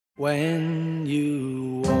When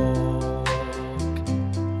you walk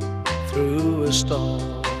through a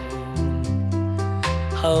storm,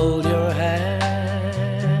 hold your head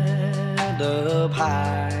up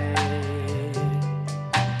high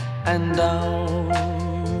and don't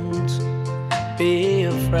be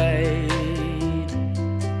afraid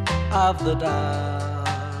of the dark.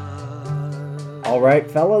 All right,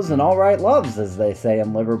 fellas, and all right, loves, as they say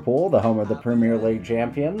in Liverpool, the home of the Premier League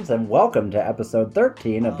champions, and welcome to episode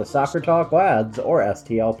 13 of the Soccer Talk Lads, or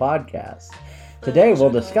STL podcast. Today we'll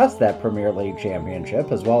discuss that Premier League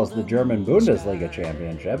championship, as well as the German Bundesliga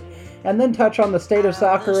championship, and then touch on the state of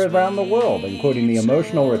soccer around the world, including the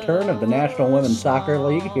emotional return of the National Women's Soccer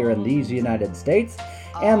League here in these United States,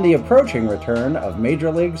 and the approaching return of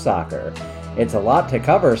Major League Soccer. It's a lot to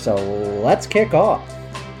cover, so let's kick off.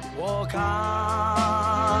 Walk on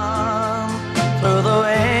through the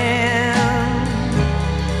wind.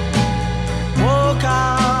 Walk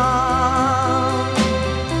on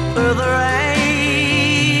through the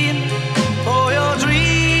rain. For your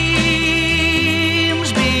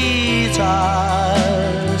dreams be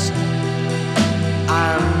tossed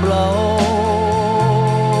and blown.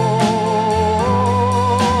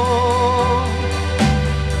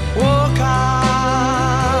 Walk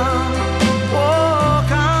on,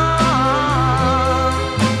 walk on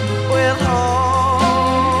with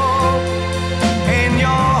hope in your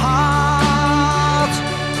heart,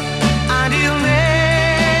 and you'll never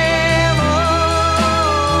walk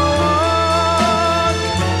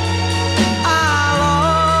alone.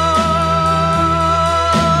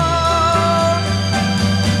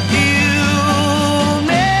 You'll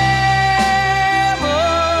never walk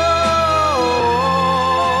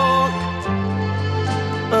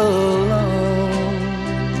alone.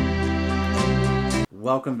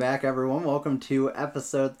 Welcome back, everyone. Welcome to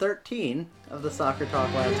episode 13 of the Soccer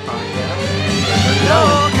Talk Lads podcast.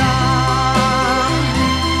 Walk on,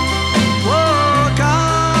 walk on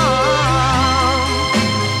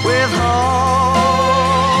with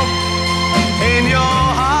hope in your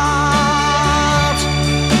heart,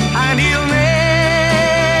 and you'll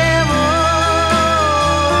never walk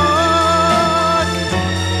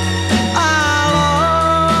alone.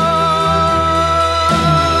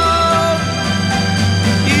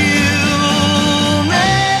 You'll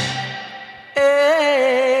never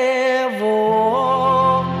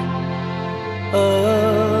walk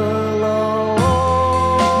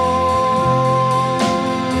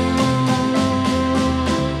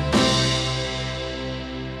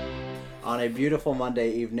On a beautiful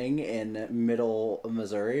Monday evening in middle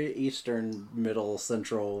Missouri, eastern Missouri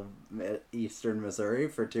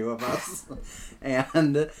for two of us,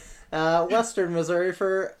 and western Missouri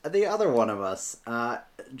for the other one of us.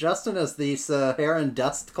 Justin, has the Saharan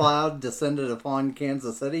dust cloud descended upon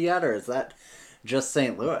Kansas City yet, or is that just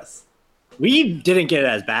St. Louis? We didn't get it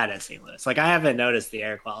as bad as St. Louis. Like, I haven't noticed the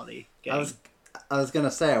air quality. I was going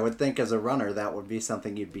to say, I would think as a runner that would be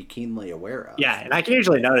something you'd be keenly aware of. Yeah, and I can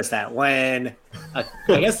usually notice that when, I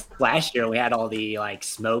guess last year we had all the, like,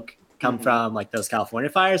 smoke come from, like, those California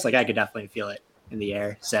fires. Like, I could definitely feel it in the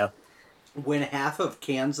air, so. When half of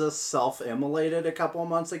Kansas self-immolated a couple of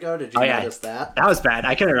months ago, did you notice that? That was bad.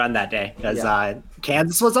 I couldn't run that day because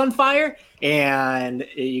Kansas was on fire, and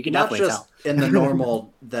you can definitely tell. In the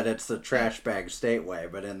normal that it's the trash bag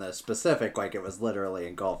stateway, but in the specific, like it was literally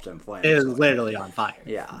engulfed in flames. It was literally on fire.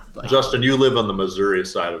 Yeah. Like, Justin, you live on the Missouri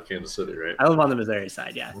side of Kansas City, right? I live on the Missouri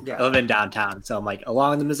side, yeah. I live in downtown, so I'm like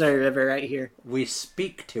along the Missouri River right here. We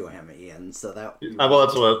speak to him, Ian, so that... Well,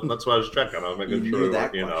 that's what I was checking. I was making you sure knew that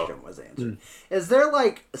question was answered. Is there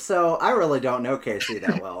so I really don't know KC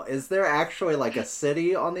that well. Is there actually like a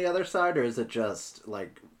city on the other side, or is it just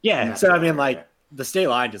like... Yeah, so I mean like the state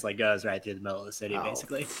line just like goes right through the middle of the city,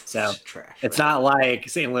 basically. So it's not like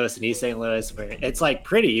St. Louis and East St. Louis where it's like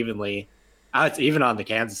pretty evenly. It's even on the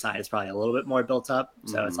Kansas side, it's probably a little bit more built up.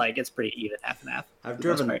 So it's like it's pretty even half and half. I've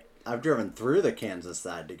driven through the Kansas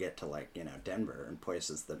side to get to like Denver and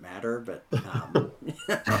places that matter, but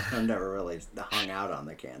I've never really hung out on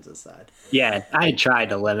the Kansas side. Yeah, I tried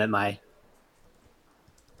to limit my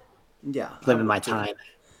time.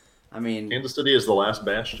 I mean, Kansas City is the last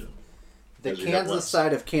bastion. The Kansas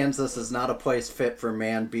side of Kansas is not a place fit for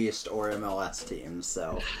Man Beast or MLS teams,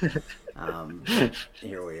 so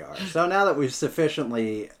here we are. So now that we've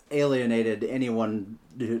sufficiently alienated anyone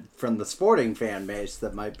from the sporting fan base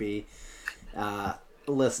that might be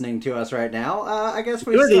listening to us right now, I guess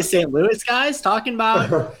we... Who are these St. Louis guys talking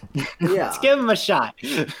about? Yeah. Let's give them a shot.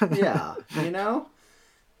 Yeah,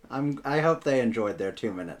 I hope they enjoyed their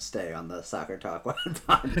 2-minute stay on the Soccer Talk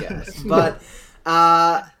podcast. But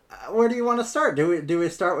where do you want to start? Do we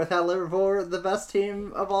start with how Liverpool are the best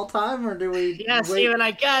team of all time, or do we? Yeah, Steven,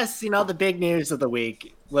 I guess, the big news of the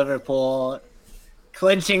week, Liverpool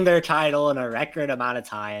clinching their title in a record amount of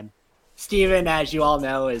time. Steven, as you all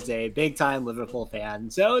know, is a big-time Liverpool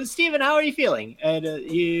fan. So, Steven, how are you feeling? And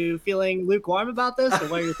you feeling lukewarm about this, or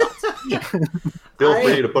what are your thoughts? Feel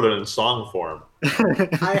free to put it in song form.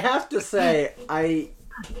 I have to say,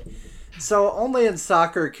 so only in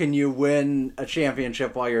soccer can you win a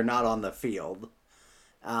championship while you're not on the field.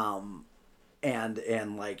 And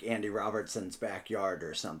in like Andy Robertson's backyard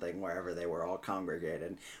or something, wherever they were all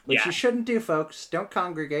congregated. Which you shouldn't do, folks. Don't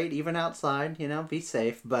congregate, even outside, be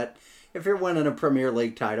safe. But if you're winning a Premier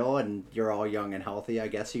League title and you're all young and healthy, I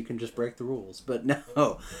guess you can just break the rules. But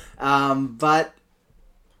no. But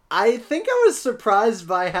I think I was surprised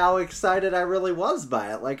by how excited I really was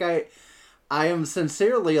by it. Like, I am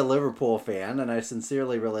sincerely a Liverpool fan, and I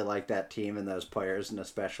sincerely really like that team and those players, and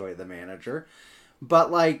especially the manager.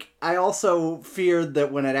 But, like, I also feared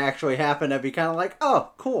that when it actually happened, I'd be kind of like,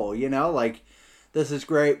 oh, cool, like, this is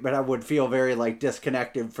great, but I would feel very, like,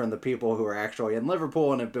 disconnected from the people who are actually in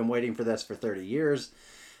Liverpool and have been waiting for this for 30 years.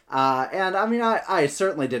 And, I mean, I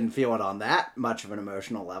certainly didn't feel it on that much of an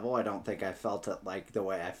emotional level. I don't think I felt it, like, the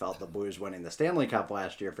way I felt the Blues winning the Stanley Cup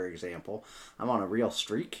last year, for example. I'm on a real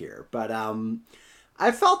streak here. But,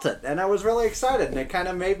 I felt it, and I was really excited, and it kind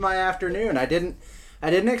of made my afternoon. I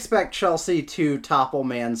didn't expect Chelsea to topple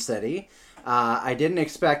Man City. I didn't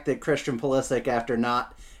expect that Christian Pulisic, after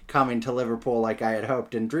not coming to Liverpool like I had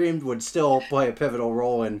hoped and dreamed, would still play a pivotal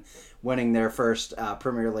role in winning their first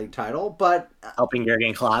Premier League title. But helping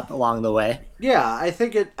Jurgen Klopp along the way. Yeah, I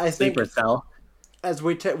think Sleeper cell. As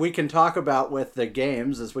we can talk about with the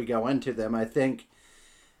games as we go into them, I think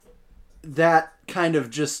that kind of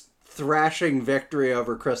just thrashing victory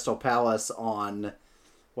over Crystal Palace on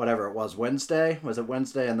whatever it was, Wednesday? Was it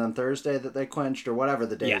Wednesday and then Thursday that they clinched, or whatever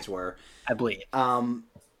the days were? I believe.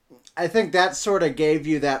 I think that sort of gave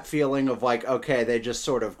you that feeling of like, okay, they just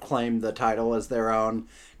sort of claimed the title as their own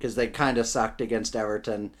because they kind of sucked against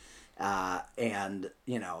Everton. And,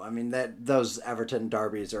 I mean, those Everton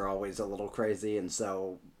derbies are always a little crazy, and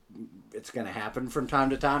so it's going to happen from time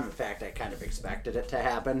to time. In fact, I kind of expected it to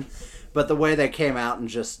happen. But the way they came out and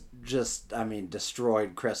just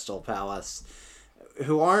destroyed Crystal Palace,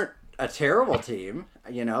 who aren't a terrible team.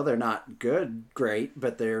 They're not great,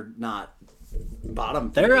 but they're not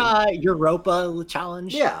bottom. They're Europa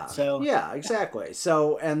challenge. Yeah. So yeah, exactly.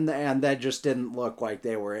 So and that just didn't look like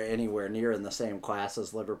they were anywhere near in the same class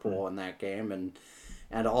as Liverpool in that game,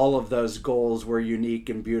 and all of those goals were unique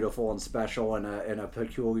and beautiful and special in a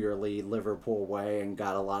peculiarly Liverpool way, and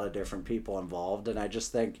got a lot of different people involved. And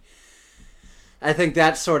I think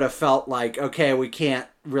that sort of felt like, okay, we can't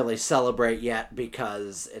really celebrate yet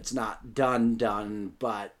because it's not done,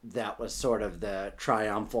 but that was sort of the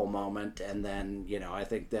triumphal moment. And then, I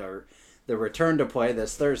think the return to play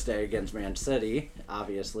this Thursday against Man City,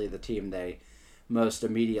 obviously the team they most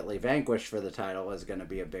immediately vanquished for the title, is going to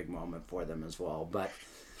be a big moment for them as well. But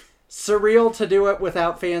surreal to do it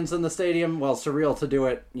without fans in the stadium. Well, surreal to do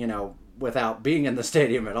it, without being in the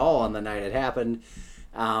stadium at all on the night it happened.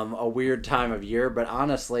 A weird time of year, but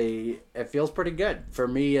honestly, it feels pretty good for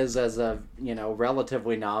me as a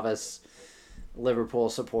relatively novice Liverpool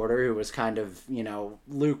supporter who was kind of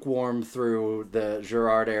lukewarm through the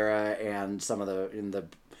Gerrard era and some of in the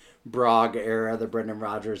Brog era, the Brendan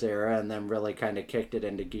Rodgers era, and then really kind of kicked it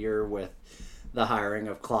into gear with the hiring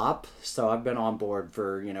of Klopp. So I've been on board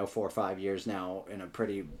for 4 or 5 years now in a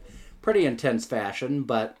pretty intense fashion,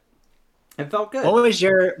 but it felt good. What was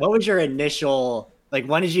your initial? Like,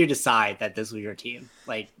 when did you decide that this was your team?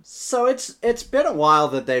 So it's been a while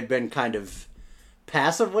that they've been kind of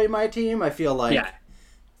passively my team. I feel like,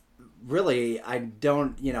 really, I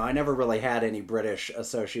don't, I never really had any British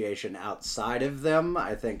association outside of them.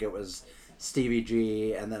 I think it was Stevie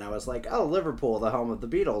G, and then I was like, oh, Liverpool, the home of the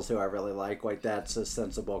Beatles, who I really like that's a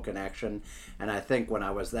sensible connection. And I think when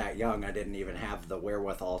I was that young, I didn't even have the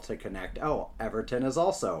wherewithal to connect, oh, Everton is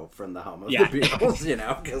also from the home of the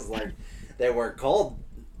Beatles, because, they weren't called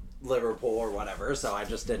Liverpool or whatever, so I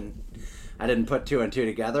didn't put two and two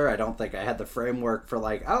together. I don't think I had the framework for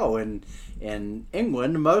in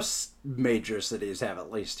England, most major cities have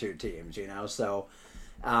at least two teams, so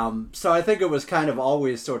I think it was kind of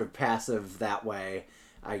always sort of passive that way.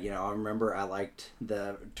 I remember I liked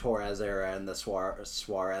the Torres era and the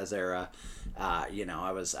Suarez era.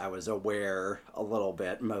 I was aware a little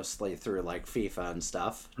bit, mostly through FIFA and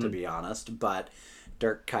stuff, to be honest, but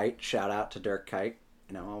Dirk Kuyt, shout out to Dirk Kuyt,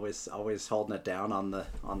 always holding it down on the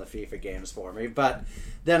FIFA games for me. But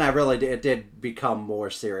then it did become more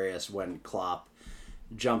serious when Klopp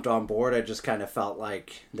jumped on board. I just kind of felt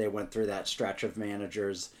like they went through that stretch of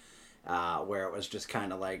managers where it was just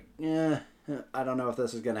kind of like, I don't know if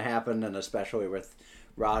this is going to happen, and especially with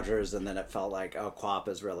Rodgers, and then it felt like, oh, Klopp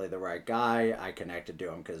is really the right guy. I connected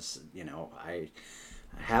to him because, I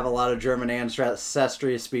have a lot of German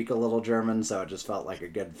ancestry, speak a little German, so it just felt like a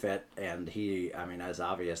good fit. And he, is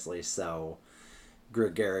obviously so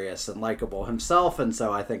gregarious and likable himself, and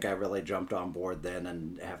so I think I really jumped on board then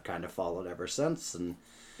and have kind of followed ever since. And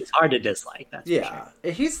it's hard to dislike, that's for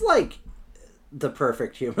sure. He's like the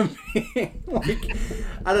perfect human being. Like,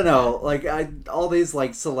 I don't know, like all these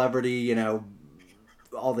like celebrity,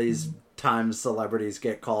 all these times celebrities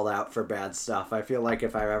get called out for bad stuff. I feel like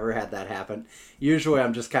if I ever had that happen, usually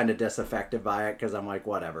I'm just kind of disaffected by it because I'm like,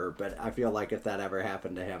 whatever. But I feel like if that ever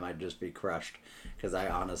happened to him, I'd just be crushed because I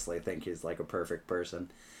honestly think he's like a perfect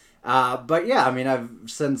person. But yeah, I've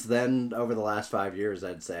since then, over the last 5 years,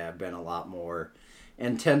 I'd say I've been a lot more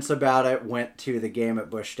intense about it. Went to the game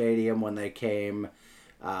at Busch Stadium when they came,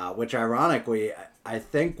 which ironically I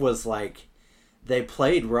think was like, they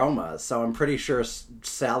played Roma, so I'm pretty sure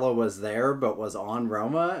Salah was there, but was on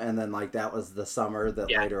Roma, and then like that was the summer that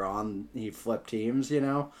later on he flipped teams,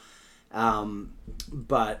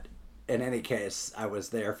 But in any case, I was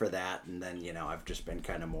there for that, and then I've just been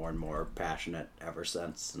kind of more and more passionate ever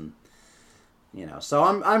since, and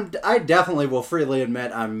so I definitely will freely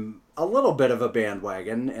admit I'm a little bit of a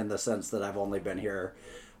bandwagon in the sense that I've only been here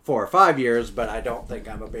 4 or 5 years, but I don't think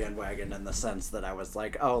I'm a bandwagon in the sense that I was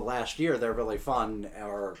like, oh, last year they're really fun,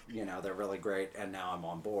 or they're really great, and now I'm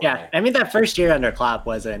on board. Yeah, that first year under Klopp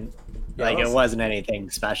wasn't it wasn't anything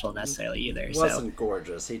special necessarily either. It wasn't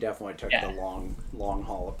gorgeous. He definitely took the long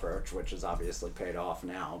haul approach, which has obviously paid off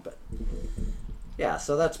now. But yeah,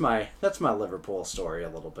 so that's my Liverpool story a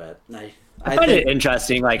little bit. I find it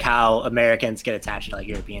interesting, like how Americans get attached to like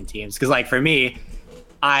European teams, because like for me,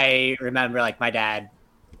 I remember like my dad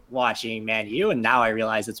watching Man U, and now I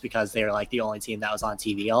realize it's because they were like the only team that was on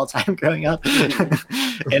TV all the time growing up.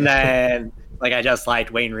 And then like I just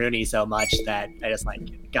liked Wayne Rooney so much that I just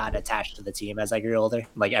like got attached to the team as I grew older.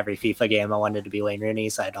 Like every FIFA game I wanted to be Wayne Rooney,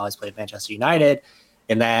 so I'd always played Manchester United.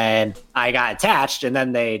 And then I got attached, and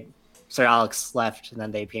then Sir Alex left, and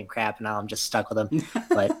then they became crap, and now I'm just stuck with them.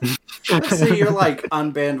 But see, you're like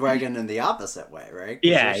on bandwagon in the opposite way, right?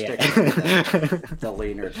 Yeah, the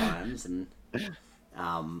leaner times, and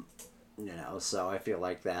so I feel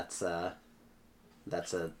like that's an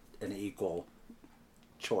equal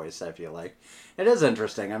choice. I feel like it is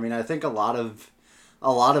interesting. I think a lot of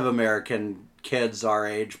American kids our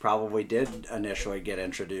age probably did initially get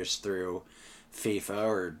introduced through FIFA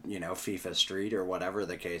or FIFA Street or whatever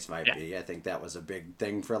the case might be. I think that was a big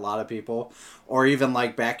thing for a lot of people, or even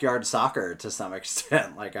like backyard soccer to some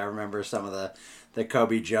extent. Like I remember some of the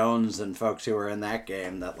Kobe Jones and folks who were in that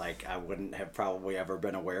game that like I wouldn't have probably ever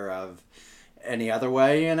been aware of any other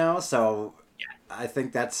way, So I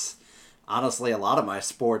think that's honestly a lot of my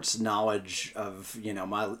sports knowledge of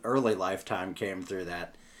my early lifetime came through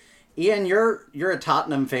that. Ian, you're a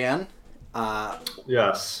Tottenham fan.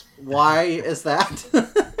 Yes. Why is that?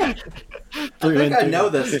 I think I know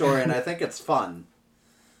this story, and I think it's fun.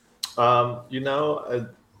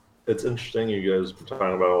 It's interesting. You guys were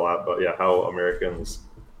talking about a lot, but yeah, how Americans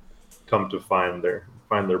come to find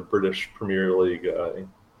their British Premier League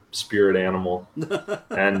spirit animal,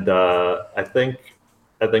 and I think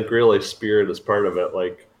really spirit is part of it.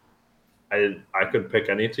 Like I could pick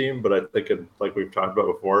any team, but I think like we've talked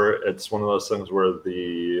about before, it's one of those things where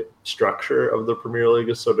the structure of the Premier League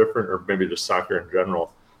is so different, or maybe just soccer in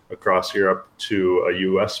general across Europe, to a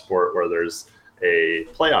U.S. sport where there's a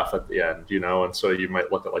playoff at the end, and so you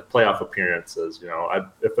might look at like playoff appearances.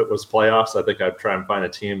 If it was playoffs, I think I'd try and find a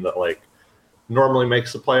team that like normally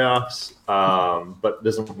makes the playoffs, but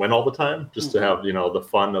doesn't win all the time, just to have the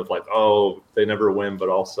fun of like, oh, they never win, but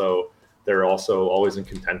also they're also always in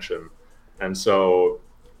contention. And so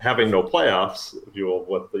having no playoffs, if you will,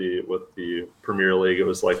 with the Premier League, it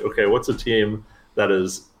was like, okay, what's a team that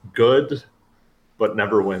is good but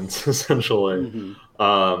never wins, essentially?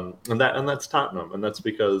 And that's Tottenham, and that's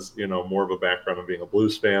because more of a background of being a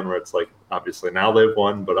Blues fan, where it's like obviously now they've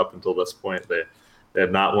won, but up until this point they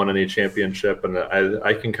had not won any championship, and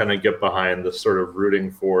I can kind of get behind the sort of rooting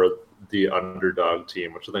for the underdog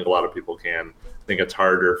team, which I think a lot of people can. I think it's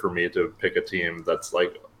harder for me to pick a team that's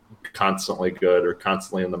like constantly good or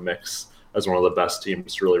constantly in the mix as one of the best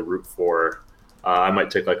teams to really root for. I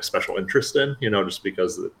might take like a special interest in, just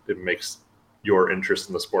because it makes your interest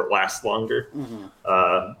in the sport last longer.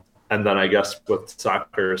 And then I guess with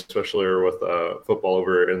soccer, especially, or with football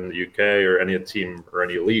over in the UK, or any team or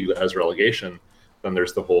any league that has relegation, then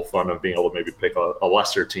there's the whole fun of being able to maybe pick a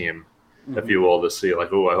lesser team, if you will, to see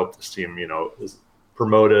like, oh, I hope this team, is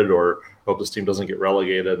promoted, or hope this team doesn't get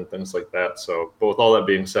relegated and things like that. So, but with all that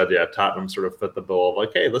being said, yeah, Tottenham sort of fit the bill of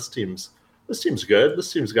like, hey, this team's good.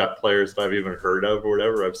 This team's got players that I've even heard of or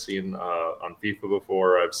whatever. I've seen on FIFA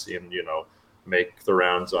before. I've seen, make the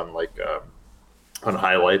rounds on like on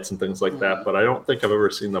highlights and things like that. But I don't think I've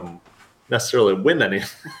ever seen them necessarily win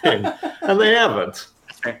anything, and they haven't.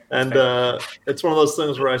 And it's one of those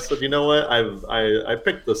things where I said, you know what, I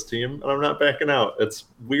picked this team and I'm not backing out. It's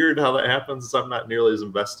weird how that happens. I'm not nearly as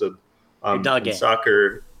invested in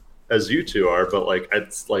soccer as you two are, but like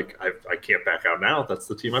it's like I can't back out now. That's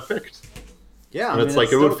the team I picked. Yeah, and it's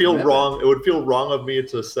like it would feel wrong. It would feel wrong of me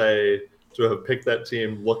to say to have picked that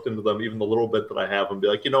team, looked into them even the little bit that I have, and be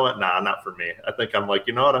like, you know what, nah, not for me. I think I'm like,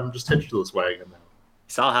 you know what, I'm just hitched to this wagon now.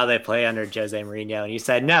 Saw how they play under Jose Mourinho, and you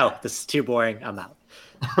said, no, this is too boring. I'm out.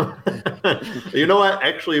 You know what?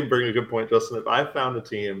 Actually, you bring a good point, Justin. If I found a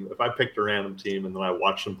team, if I picked a random team and then I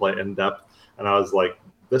watched them play in depth, and I was like,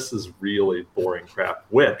 this is really boring crap,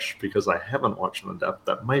 which, because I haven't watched them in depth,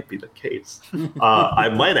 that might be the case. I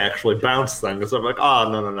might actually bounce them because I'm like, oh,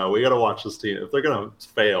 no, we got to watch this team. If they're going to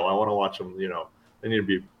fail, I want to watch them, they need to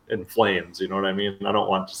be in flames. You know what I mean? I don't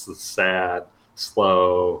want just the sad,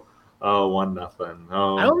 slow, 1-0.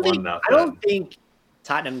 Oh, 1-0. I don't think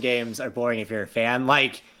Tottenham games are boring if you're a fan.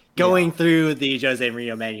 Like going through the Jose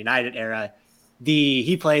Mourinho Man United era,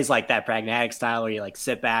 he plays like that pragmatic style where you like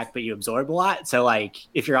sit back but you absorb a lot. So like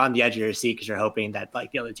if you're on the edge of your seat because you're hoping that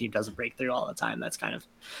like the other team doesn't break through all the time, that's kind of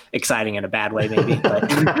exciting in a bad way maybe. But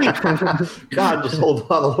God, just hold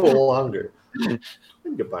on a little longer.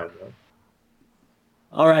 Goodbye, man.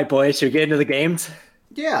 All right, boys, should we get into the games?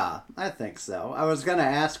 Yeah, I think so. I was gonna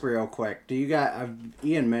ask real quick. Do you got?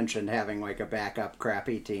 Ian mentioned having like a backup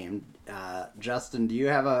crappy team. Justin, do you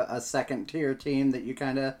have a second tier team that you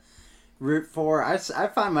kind of root for? I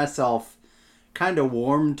find myself kind of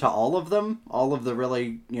warm to all of them, all of the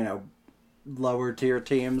really lower tier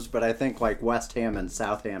teams. But I think like West Ham and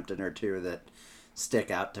Southampton are two that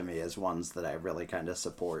stick out to me as ones that I really kind of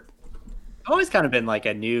support. I've always kind of been like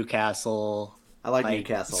a Newcastle. I like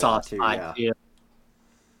Newcastle a lot too. Yeah.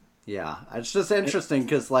 Yeah, it's just interesting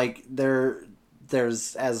because, like,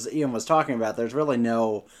 there's, as Ian was talking about, there's really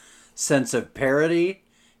no sense of parity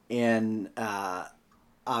in,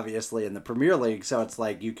 obviously, in the Premier League. So it's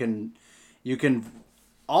like you can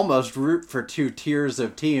almost root for two tiers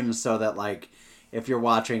of teams so that, like, if you're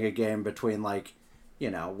watching a game between, like,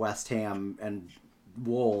 West Ham and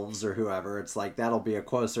Wolves or whoever, it's like that'll be a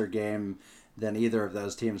closer game than either of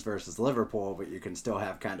those teams versus Liverpool, but you can still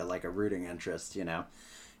have kind of like a rooting interest,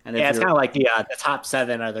 And it's kind of like the top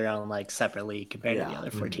 7 are their own like separate league compared to the other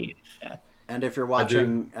 14. Yeah. And if you're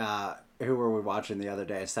watching, who were we watching the other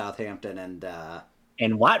day? Southampton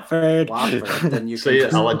and Watford. Then you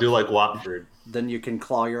can I do like Watford. Then you can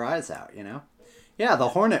claw your eyes out, Yeah, the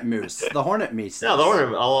Hornet Moose. The Hornet Moose. Yeah, the Hornet.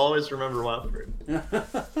 I'll always remember Watford.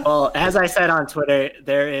 Well, as I said on Twitter,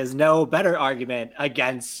 there is no better argument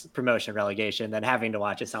against promotion relegation than having to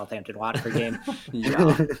watch a Southampton Watford game. Yeah.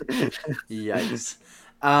 Yikes.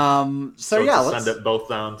 So yeah, let's send it both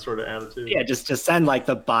down sort of attitude. Yeah, just send like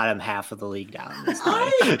the bottom half of the league down.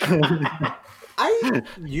 I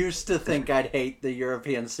used to think I'd hate the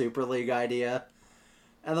European Super League idea.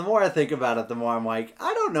 And the more I think about it, the more I'm like,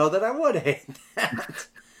 I don't know that I would hate that.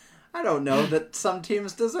 I don't know that some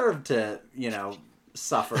teams deserve to,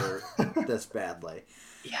 suffer this badly.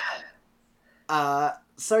 Yeah.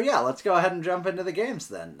 So yeah, let's go ahead and jump into the games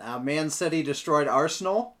then. Man City destroyed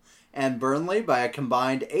Arsenal and Burnley by a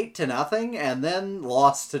combined 8-0, and then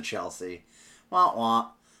lost to Chelsea. Wah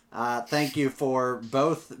wah. Thank you for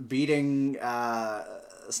both beating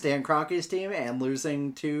Stan Kroenke's team and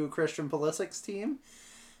losing to Christian Pulisic's team.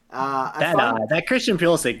 That Christian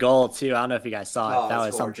Pulisic goal too. I don't know if you guys saw it. That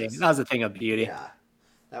was gorgeous. Something. That was a thing of beauty. Yeah,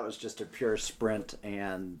 that was just a pure sprint,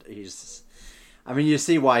 and you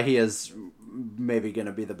see why he is maybe going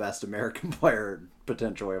to be the best American player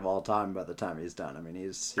potentially of all time by the time he's done.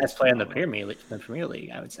 He's best player in the Premier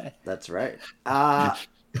League, I would say. That's right. I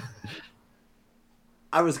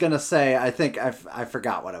was going to say, I think I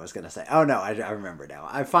forgot what I was going to say. Oh no, I remember now.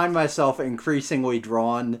 I find myself increasingly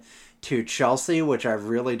drawn to Chelsea, which I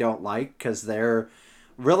really don't like because they're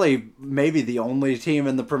really maybe the only team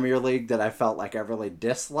in the Premier League that I felt like I really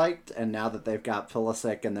disliked. And now that they've got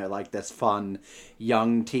Pulisic and they're like this fun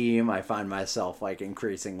young team, I find myself like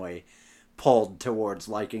increasingly pulled towards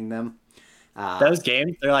liking them. Those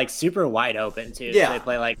games, they're like super wide open too. Yeah. So they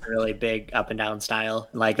play like really big up and down style.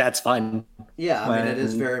 Like that's fun. Yeah, I mean, it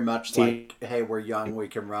is very much like, hey, we're young, we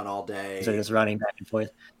can run all day. So just running back and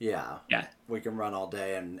forth. Yeah. We can run all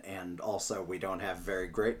day, and also we don't have very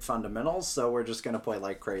great fundamentals, so we're just going to play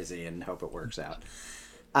like crazy and hope it works out.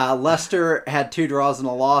 Leicester had 2 draws and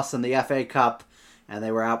a loss in the FA Cup, and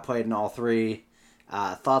they were outplayed in all 3.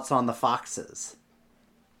 Thoughts on the Foxes?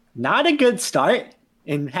 Not a good start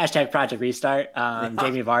in #Project Restart.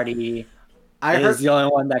 Jamie Vardy is the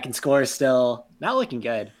only one that can score still. Not looking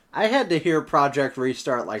good. I had to hear Project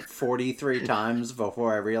Restart like 43 times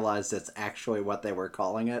before I realized it's actually what they were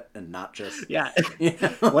calling it and not just... Yeah. You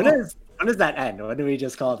know? When does that end? When do we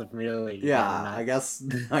just call it the Premier League? Yeah, I guess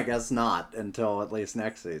not until at least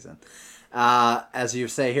next season. As you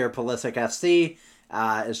say here, Pulisic FC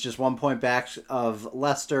is just 1 point back of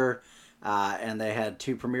Leicester, and they had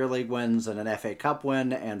 2 Premier League wins and an FA Cup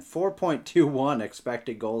win and 4.21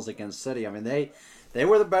 expected goals against City. I mean, they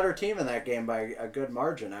were the better team in that game by a good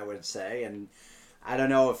margin, I would say. And I don't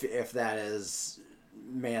know if that is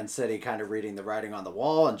Man City kind of reading the writing on the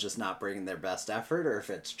wall and just not bringing their best effort, or if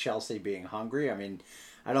it's Chelsea being hungry. I mean,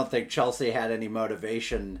 I don't think Chelsea had any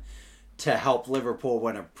motivation to help Liverpool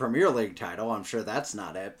win a Premier League title. I'm sure that's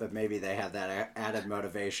not it, but maybe they have that added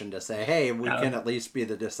motivation to say, hey, we can at least be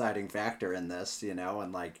the deciding factor in this, you know,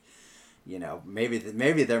 and like, you know, maybe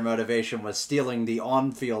their motivation was stealing the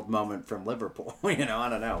on-field moment from Liverpool. You know, I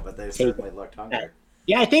don't know, but they certainly looked hungry.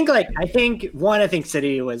 Yeah, I think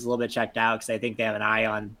City was a little bit checked out because I think they have an eye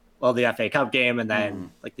on the FA Cup game and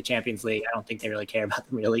then like the Champions League. I don't think they really care about the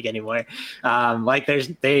Premier League anymore.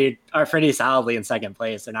 They are pretty solidly in second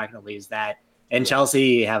place. They're not going to lose that. And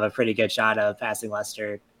Chelsea have a pretty good shot of passing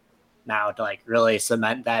Leicester now to like really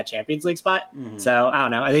cement that Champions League spot. Mm-hmm. So I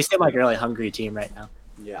don't know. They seem like a really hungry team right now.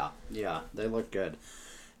 Yeah, they look good.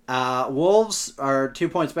 Wolves are 2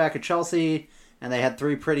 points back at Chelsea, and they had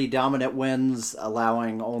 3 pretty dominant wins,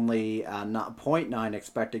 allowing only 0.9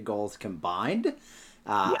 expected goals combined.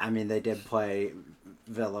 I mean, they did play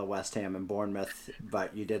Villa, West Ham, and Bournemouth,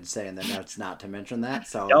 but you did say in the notes not to mention that.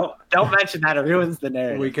 So don't mention that; it ruins the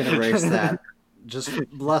narrative. We can erase that. Just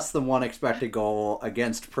less than 1 expected goal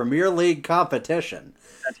against Premier League competition.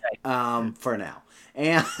 That's right. For now.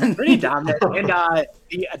 And pretty dominant. And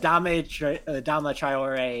the Adama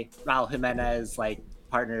Traore, Raul Jimenez like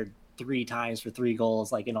partnered 3 times for 3 goals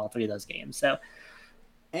like in all 3 of those games. So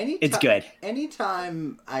it's good.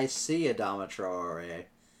 Anytime I see Adama Traore,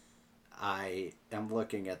 I am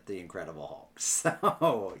looking at the Incredible Hulk.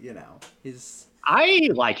 So, you know, I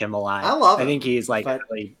like him a lot. I love him. I think he's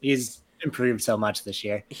he's improved so much this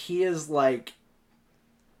year. He is like,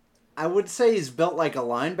 I would say he's built like a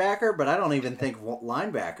linebacker, but I don't even think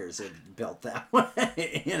linebackers are built that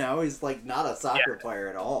way. You know, he's like not a soccer player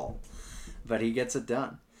at all, but he gets it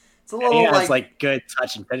done. It's a little he has like good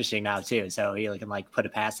touch and finishing now too, so he can like put a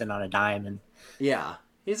pass in on a dime and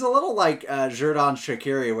he's a little like Xherdan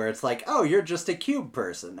Shaqiri, where it's like, oh, you're just a cube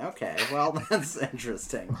person. Okay, well that's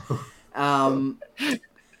interesting.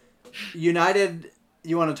 United,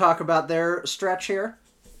 you want to talk about their stretch here?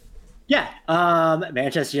 Yeah,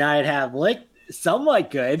 Manchester United have looked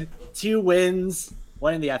somewhat good. 2 wins,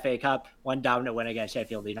 1 in the FA Cup, 1 dominant win against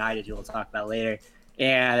Sheffield United, who we'll talk about later,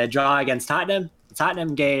 and a draw against Tottenham. The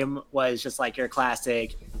Tottenham game was just like your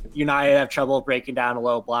classic. United have trouble breaking down a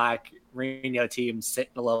low block. Mourinho teams sit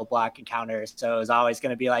in a low block and counter, so it was always going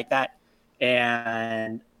to be like that.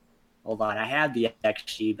 And hold on, I have the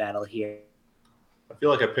XG battle here. I feel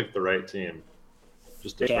like I picked the right team.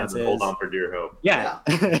 Just to hold on for dear hope. Yeah.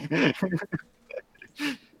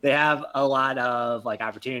 They have a lot of like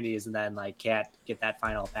opportunities and then like can't get that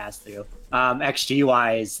final pass through. XG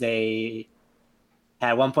wise, they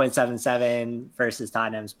had 1.77 versus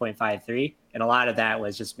Tottenham's 0.53, and a lot of that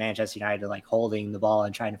was just Manchester United like holding the ball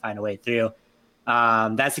and trying to find a way through.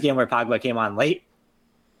 That's the game where Pogba came on late,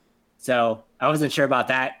 so I wasn't sure about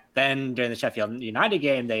that. Then during the Sheffield United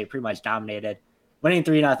game, they pretty much dominated, winning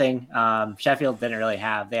 3-0. Sheffield didn't really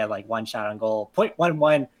have. They had like 1 shot on goal,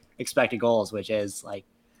 0.11 expected goals, which is like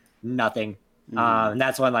nothing. And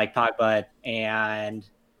that's when like Pogba and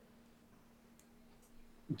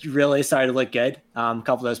really started to look good. A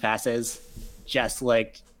couple of those passes just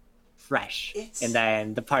looked fresh. And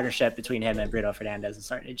then the partnership between him and Bruno Fernandes is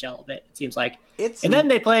starting to gel a bit, it seems like. And then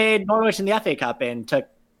they played Norwich in the FA Cup and took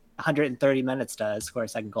 130 minutes to score a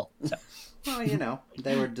second goal. So. Well, you know,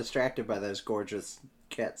 they were distracted by those gorgeous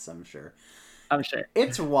kits, I'm sure.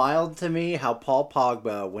 It's wild to me how Paul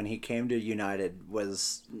Pogba, when he came to United,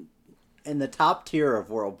 was in the top tier of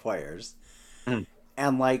world players.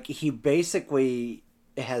 And, like, he basically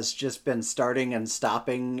has just been starting and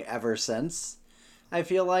stopping ever since, I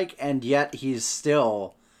feel like. And yet he's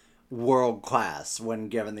still world class when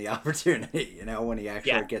given the opportunity. When he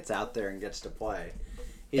actually gets out there and gets to play.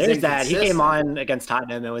 There's that. He came on against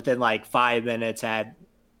Tottenham and within like 5 minutes had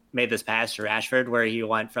made this pass to Rashford where he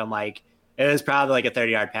went from like, it was probably like a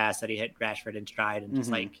 30-yard pass that he hit Rashford in stride and just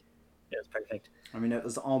like, it was perfect. I mean, it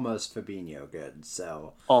was almost Fabinho good,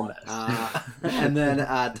 so... Almost. And then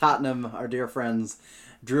Tottenham, our dear friends,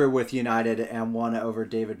 drew with United and won over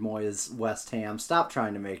David Moyes' West Ham. Stop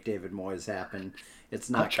trying to make David Moyes happen. It's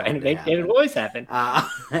not trying to make David Moyes happen.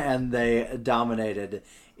 And they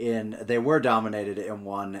they were dominated in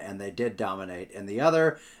one, and they did dominate in the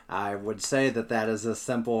other. I would say that is as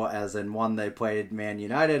simple as in one they played Man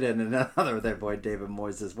United, and in another they played David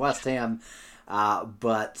Moyes' West Ham.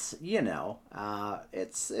 But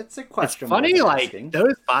it's a question. It's funny, like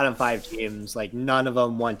those bottom 5 teams, like none of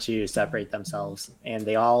them want to separate themselves, and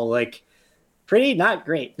they all look pretty not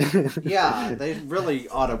great. Yeah, they really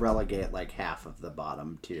ought to relegate like half of the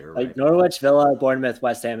bottom tier. Like Norwich, Villa, Bournemouth,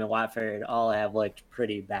 West Ham, and Watford all have looked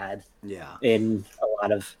pretty bad. Yeah, in a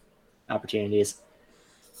lot of opportunities.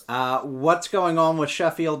 What's going on with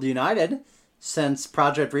Sheffield United? Since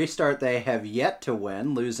Project Restart, they have yet to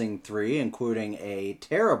win, losing 3, including a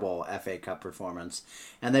terrible FA Cup performance.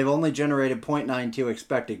 And they've only generated 0.92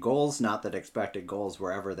 expected goals. Not that expected goals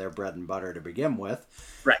were ever their bread and butter to begin with.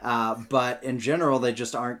 Right. But in general, they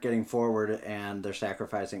just aren't getting forward, and they're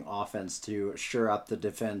sacrificing offense to shore up the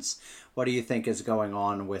defense. What do you think is going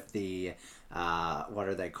on with the... what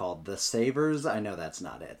are they called? The Sabres? I know that's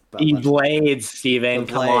not it. But the Blades, Steven.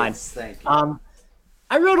 Come on. Thank you.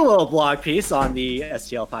 I wrote a little blog piece on the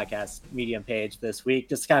STL podcast Medium page this week,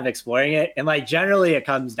 just kind of exploring it. And like generally it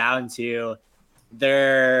comes down to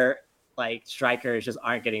their like strikers just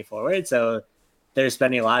aren't getting forward. So they're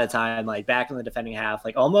spending a lot of time like back in the defending half,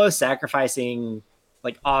 like almost sacrificing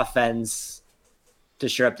like offense to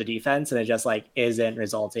shore up the defense. And it just like isn't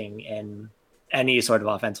resulting in any sort of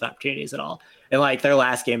offensive opportunities at all. And like their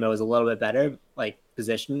last game, it was a little bit better, like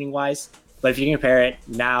positioning wise. But if you compare it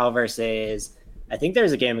now versus, I think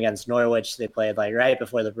there's a game against Norwich they played like right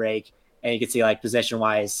before the break, and you can see like position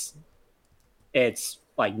wise, it's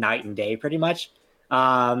like night and day pretty much.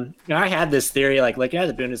 I had this theory, like looking at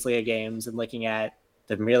the Bundesliga games and looking at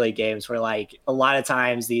the Premier League games, where like a lot of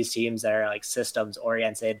times these teams that are like systems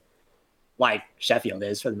oriented, like Sheffield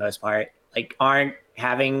is for the most part, like aren't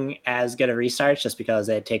having as good a restarts just because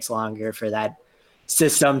it takes longer for that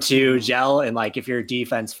system to gel. And like if you're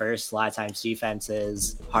defense first, a lot of times defense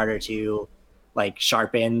is harder to like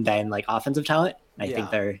sharpen than like offensive talent. I think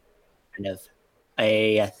they're kind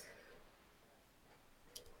of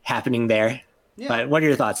happening there. Yeah. But what are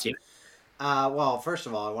your thoughts, Steve? Well, first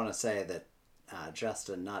of all, I want to say that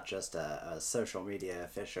Justin, not just a social media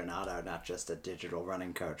aficionado, not just a digital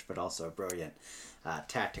running coach, but also a brilliant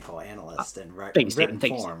tactical analyst in written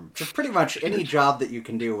form. Just pretty much any job that you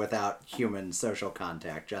can do without human social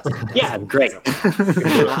contact, Justin does. Yeah, great.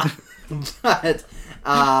 But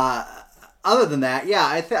other than that, yeah,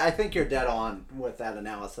 I think you're dead on with that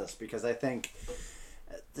analysis, because I think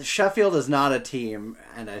Sheffield is not a team,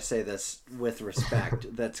 and I say this with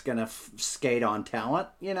respect, that's going to skate on talent,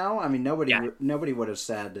 I mean, nobody would have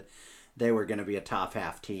said they were going to be a top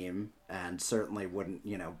half team, and certainly wouldn't,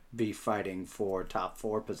 be fighting for top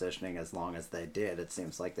 4 positioning as long as they did. It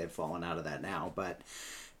seems like they've fallen out of that now, but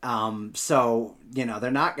so,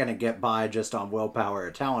 they're not going to get by just on willpower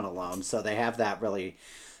or talent alone, so they have that really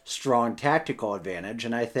strong tactical advantage,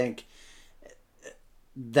 and I think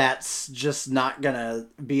that's just not going to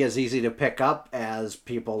be as easy to pick up as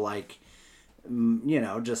people like,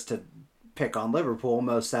 just to pick on Liverpool,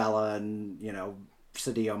 Mo Salah and,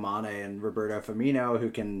 Sadio Mane and Roberto Firmino,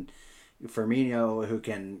 who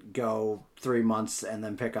can go 3 months and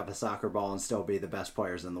then pick up a soccer ball and still be the best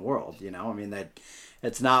players in the world. I mean, that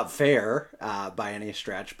it's not fair by any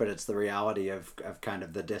stretch, but it's the reality of kind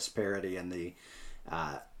of the disparity in the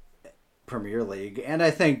Premier League. And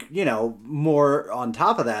I think, more on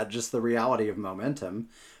top of that, just the reality of momentum,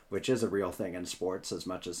 which is a real thing in sports, as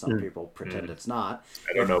much as some people pretend it's not.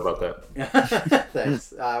 I don't know about that.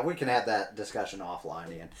 Thanks. We can have that discussion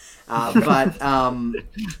offline, Ian. But,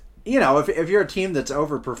 if you're a team that's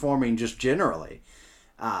overperforming just generally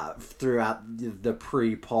throughout the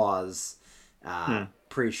pre-pause,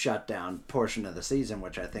 pre-shutdown portion of the season,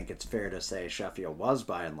 which I think it's fair to say Sheffield was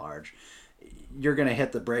by and large, you're going to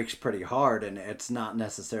hit the brakes pretty hard, and it's not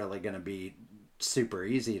necessarily going to be super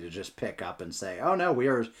easy to just pick up and say, oh no, we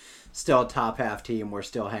are still a top half team, we're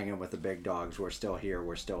still hanging with the big dogs, we're still here,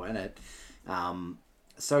 we're still in it.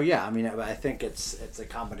 So yeah, I mean, I think it's a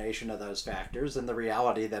combination of those factors, and the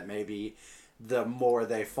reality that maybe the more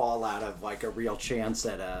they fall out of like a real chance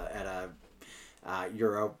at a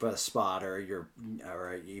Europa spot or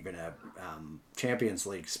even a Champions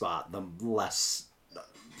League spot, the less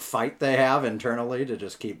fight they have internally to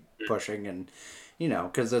just keep pushing. And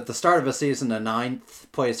because at the start of a season, a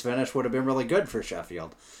 9th place finish would have been really good for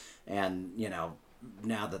Sheffield. And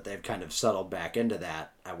now that they've kind of settled back into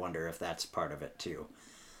that, I wonder if that's part of it too.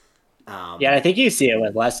 I think you see it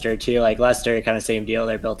with Leicester too. Like Leicester, kind of same deal.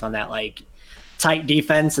 They're built on that like tight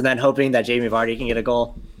defense and then hoping that Jamie Vardy can get a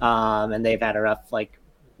goal. And they've had a rough like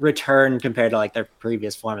return compared to like their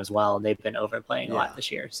previous form as well. And they've been overplaying a lot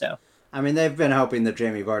this year. So I mean, they've been hoping that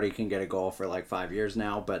Jamie Vardy can get a goal for like 5 years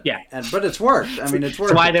now, but it's worked. I mean, it's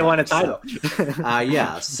worked. That's why they won a title.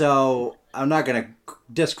 So, so I'm not going to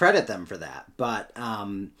discredit them for that, but I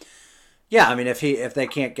mean, if they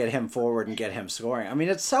can't get him forward and get him scoring, I mean,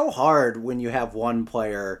 it's so hard when you have one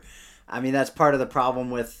player. I mean, that's part of the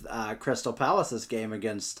problem with Crystal Palace's game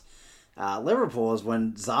against Liverpool is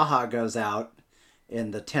when Zaha goes out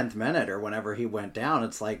in the 10th minute or whenever he went down,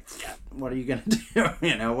 it's like, what are you going to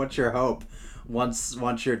do? What's your hope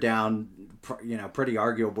once you're down, pretty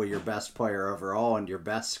arguably your best player overall and your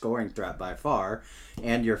best scoring threat by far,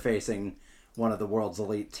 and you're facing one of the world's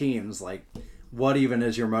elite teams, like, what even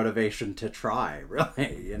is your motivation to try,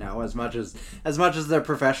 really? As much as they're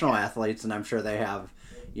professional athletes, and I'm sure they have,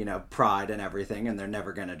 pride and everything, and they're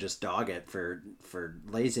never going to just dog it for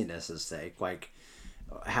laziness' sake. Like,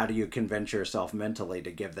 how do you convince yourself mentally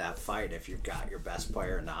to give that fight if you've got your best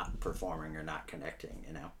player not performing or not connecting?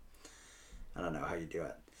 I don't know how you do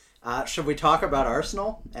it. Should we talk about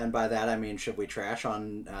Arsenal? And by that I mean, should we trash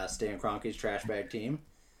on Stan Kroenke's trash bag team?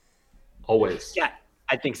 Always. Yeah,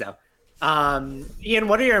 I think so. Ian,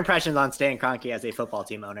 what are your impressions on Stan Kroenke as a football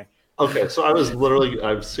team owner? Okay, so I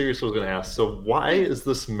seriously was going to ask. So why is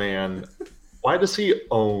this man? Why does he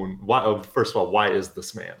own? First of all, why is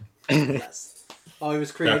this man? Yes. Oh, he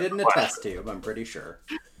was created in a test tube, I'm pretty sure.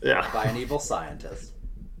 Yeah. By an evil scientist.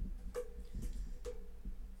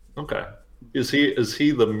 Okay. Is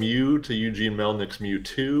he the Mew to Eugene Melnick's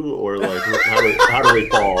Mewtwo, or like how do we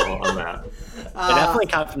fall on that? They definitely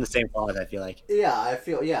come from the same fault, I feel like. Yeah,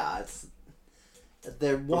 it's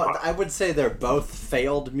I would say they're both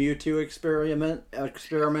failed Mewtwo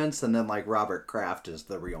experiments, and then like Robert Kraft is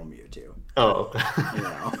the real Mewtwo. Oh,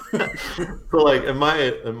 so like in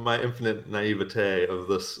my infinite naivete of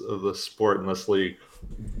this sport in this league,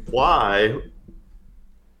 why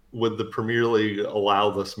would the Premier League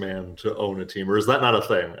allow this man to own a team, or is that not a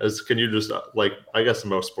thing? Can you just I guess in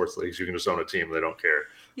most sports leagues you can just own a team, they don't care.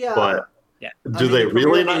 Yeah, but do they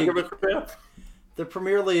really not give a crap? The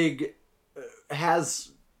Premier League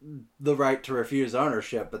has the right to refuse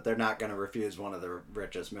ownership, but they're not going to refuse one of the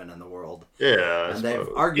richest men in the world. Yeah, and they've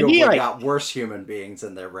arguably got worse human beings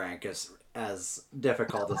in their rank, as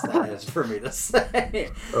difficult as that is for me to say.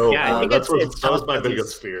 Oh, yeah, I think that was my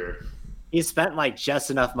biggest fear. He spent like just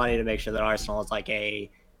enough money to make sure that Arsenal is like a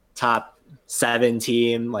top 7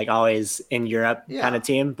 team, like always in Europe kind of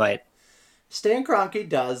team, but Stan Kroenke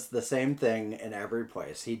does the same thing in every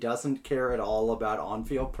place. He doesn't care at all about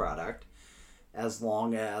on-field product, as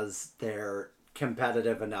long as they're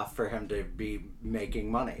competitive enough for him to be making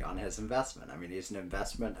money on his investment. I mean, he's an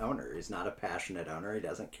investment owner. He's not a passionate owner. He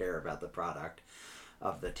doesn't care about the product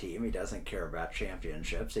of the team. He doesn't care about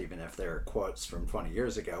championships, even if there are quotes from 20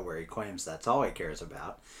 years ago where he claims that's all he cares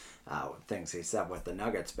about. Things he said with the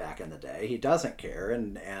Nuggets back in the day. He doesn't care,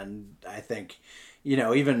 and I think,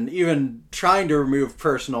 even trying to remove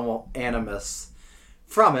personal animus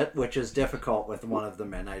from it, which is difficult with one of the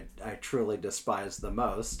men I truly despise the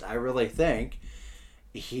most. I really think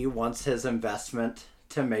he wants his investment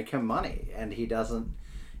to make him money, and he doesn't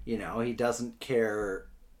care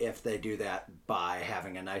if they do that by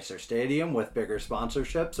having a nicer stadium with bigger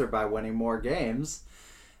sponsorships or by winning more games.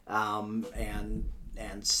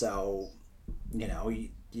 And so,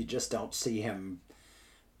 you just don't see him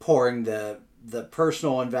pouring the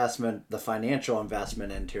personal investment, the financial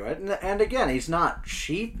investment into it. And again, he's not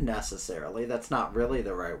cheap necessarily. That's not really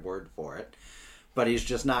the right word for it. But he's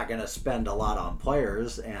just not going to spend a lot on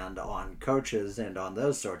players and on coaches and on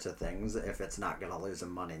those sorts of things if it's not going to lose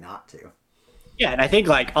him money not to. Yeah, and I think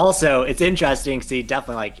also it's interesting because he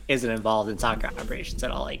definitely isn't involved in soccer operations at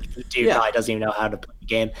all. Like the dude probably doesn't even know how to play the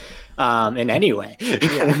game in any way.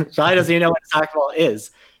 Probably doesn't even know what soccer ball is.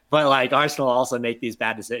 But Arsenal also make these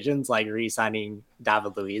bad decisions, like re-signing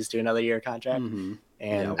David Luiz to another year contract,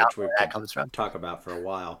 and that's where that comes from. Talk about for a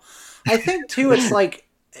while. I think too, it's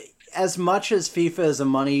as much as FIFA is a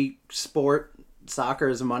money sport, soccer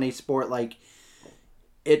is a money sport.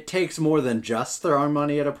 It takes more than just throwing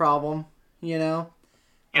money at a problem. Yeah,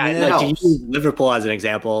 to use Liverpool as an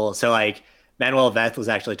example. So Manuel Veth was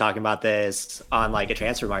actually talking about this on like a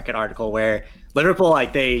transfer market article where Liverpool,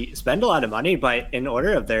 like, they spend a lot of money, but in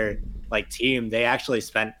order of their like team, they actually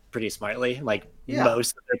spent pretty smartly. Like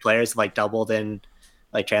most of their players like doubled in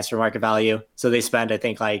like transfer market value. So they spend, I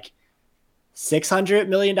think, like $600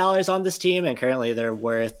 million on this team, and currently they're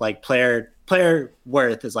worth like player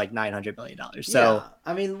worth is like $900 million. So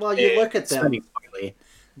I mean, well, you look at them, smartly.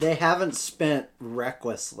 They haven't spent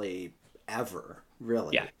recklessly ever,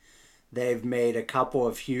 really. Yeah. They've made a couple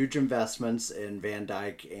of huge investments in Van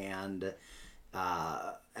Dijk and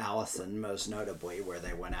Allison, most notably, where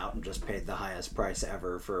they went out and just paid the highest price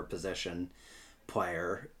ever for a position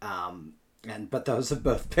player. But those have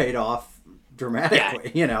both paid off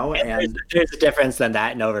dramatically, you know. And there's a difference than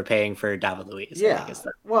that and overpaying for David Luiz. Yeah.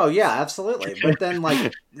 Well, yeah, absolutely. But then,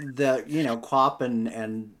 like, Klopp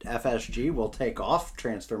and FSG will take off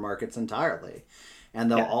transfer markets entirely. And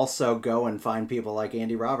they'll also go and find people like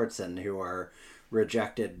Andy Robertson who are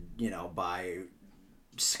rejected, by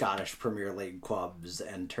Scottish Premier League clubs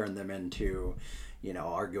and turn them into,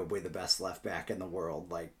 arguably the best left back in the world.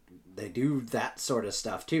 Like, they do that sort of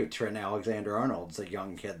stuff too. Trent Alexander-Arnold's a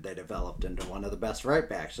young kid they developed into one of the best right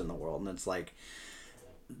backs in the world. And it's like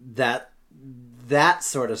that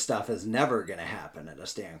sort of stuff is never going to happen at a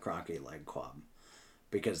Stan Kroenke-led club.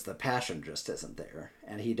 Because the passion just isn't there,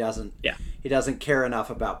 and he doesn't care enough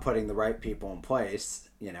about putting the right people in place.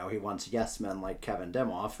 He wants yes men like Kevin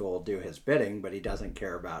Demoff who will do his bidding, but he doesn't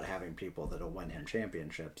care about having people that'll win him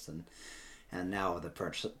championships. And now the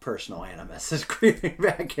personal animus is creeping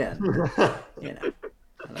back in.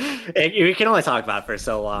 We can only talk about it for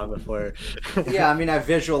so long before. Yeah, I mean, I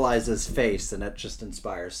visualize his face, and it just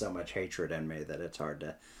inspires so much hatred in me that it's hard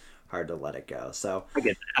to let it go. So I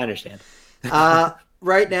get that. I understand.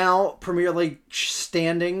 Right now, Premier League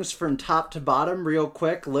standings from top to bottom, real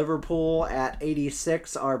quick. Liverpool at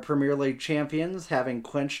 86 are Premier League champions, having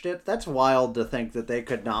clinched it. That's wild to think that they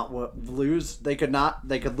could not lose. They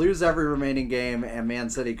could lose every remaining game, and Man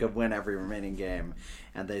City could win every remaining game,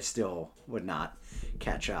 and they still would not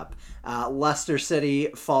catch up. Leicester City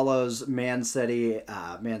follows Man City.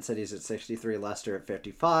 Man City's at 63, Leicester at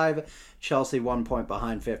 55. Chelsea 1 point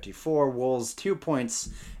behind, 54. Wolves 2 points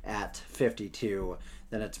at 52.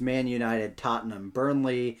 Then it's Man United, Tottenham,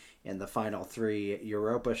 Burnley in the final three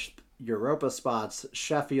Europa spots.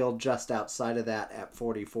 Sheffield just outside of that at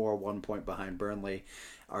 44, 1 point behind Burnley.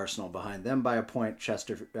 Arsenal behind them by a point.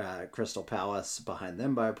 Crystal Palace behind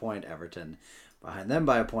them by a point. Everton behind them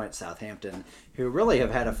by a point. Southampton, who really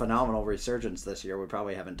have had a phenomenal resurgence this year. We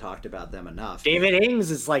probably haven't talked about them enough. David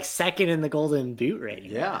Ings is like second in the Golden Boot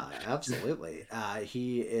rating. Yeah, absolutely.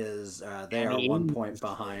 He is. They are 1 point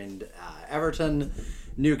behind Everton.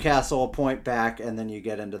 Newcastle a point back, and then you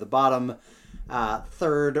get into the bottom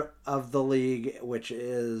third of the league, which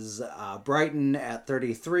is Brighton at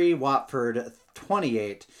 33, Watford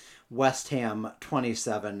 28. West Ham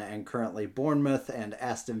 27, and currently Bournemouth and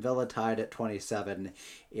Aston Villa tied at 27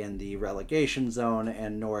 in the relegation zone,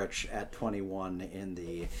 and Norwich at 21 in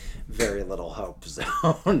the very little hope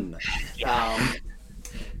zone.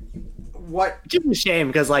 Just a shame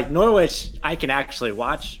because like Norwich I can actually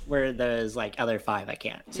watch, where there's like other five I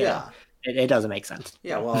can't. So yeah. It doesn't make sense.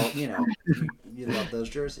 Yeah, well, you love those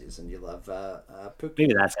jerseys and you love Pukki.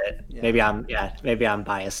 Maybe that's it. Yeah. Maybe I'm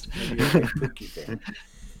biased. Maybe you're a big Pukki fan.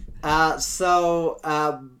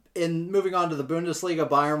 In moving on to the Bundesliga,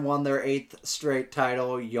 Bayern won their 8th straight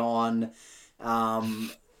title. Yawn.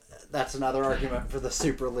 That's another argument for the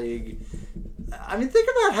Super League. I mean, think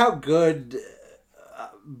about how good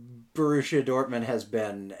Borussia Dortmund has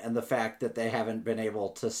been, and the fact that they haven't been able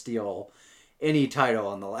to steal any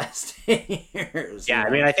title in the last 10 years. Yeah,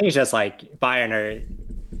 I mean, I think it's just like Bayern are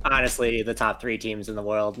honestly the top 3 teams in the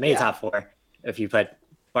world, maybe top 4 if you put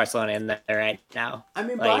Barcelona in there right now. I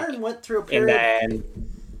mean, Bayern went through a period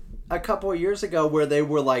a couple of years ago where they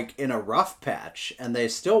were like in a rough patch, and they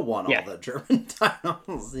still won all the German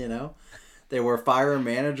titles. They were firing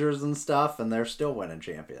managers and stuff, and they're still winning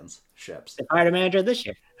championships. They fired a manager this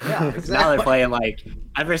year. Yeah, exactly. Now they're playing like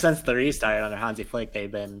ever since the restart under Hansi Flick,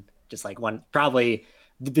 they've been just like one. Probably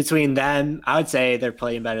between them, I would say they're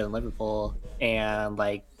playing better than Liverpool and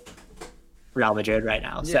like Real Madrid right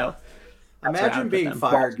now. Yeah. So. Imagine being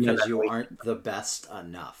fired because you aren't the best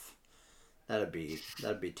enough. That'd be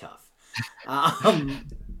tough.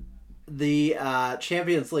 The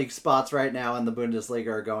Champions League spots right now in the Bundesliga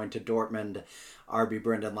are going to Dortmund, RB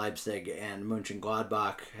Brendan Leipzig, and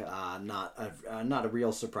Mönchengladbach. Not a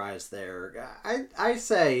real surprise there. I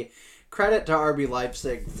say credit to RB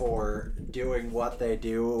Leipzig for doing what they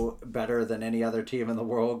do better than any other team in the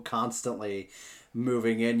world, constantly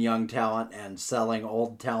moving in young talent and selling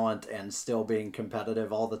old talent and still being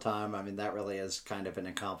competitive all the time. I mean, that really is kind of an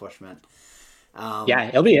accomplishment. Yeah,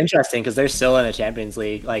 it'll be interesting because they're still in a Champions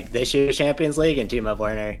League. Like this year's Champions League, and Timo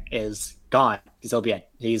Werner is gone.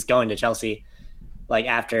 He's going to Chelsea. Like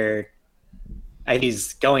after,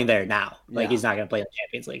 he's going there now. Like he's not going to play in the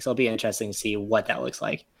Champions League. So it'll be interesting to see what that looks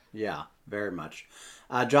like. Yeah, very much.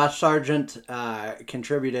 Josh Sargent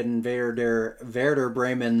contributed in Werder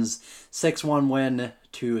Bremen's 6-1 win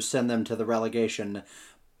to send them to the relegation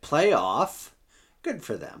playoff. Good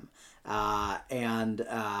for them. And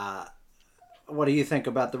what do you think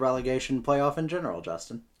about the relegation playoff in general,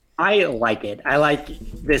 Justin? I like it. I like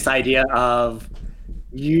this idea of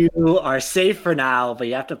you are safe for now, but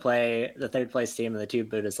you have to play the third place team in the 2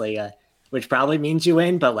 Bundesliga, which probably means you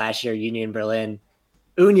win. But last year, Union Berlin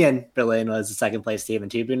was the second place team in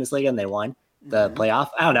 2 Bundesliga, and they won the playoff.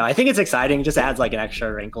 I don't know. I think it's exciting. It just adds like an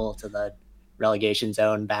extra wrinkle to the relegation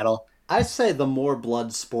zone battle. I say the more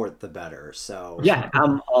blood sport, the better. So yeah,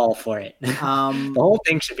 I'm all for it. The whole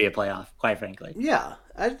thing should be a playoff, quite frankly. Yeah,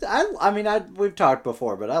 I mean, we've talked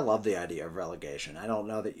before, but I love the idea of relegation. I don't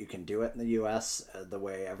know that you can do it in the U.S. The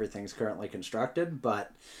way everything's currently constructed,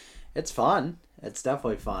 but it's fun. It's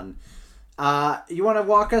definitely fun. You want to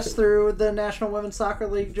walk us through the National Women's Soccer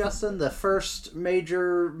League, Justin? The first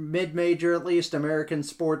major, mid-major at least, American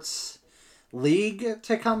sports league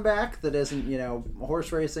to come back that isn't,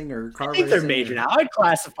 horse racing or car racing. I think they're major now. I'd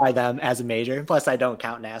classify them as a major. Plus, I don't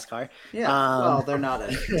count NASCAR. Yeah, well, they're not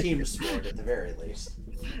a team sport at the very least.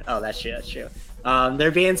 Oh, that's true.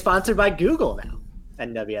 They're being sponsored by Google now.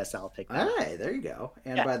 NWSL picked them up. Hey, there you go.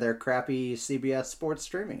 And by their crappy CBS sports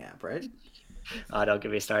streaming app, right? Oh, don't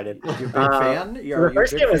get me started. You're a big fan? The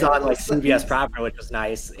first game was on like CBS proper, which was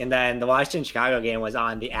nice. And then the Washington-Chicago game was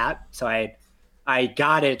on the app. So I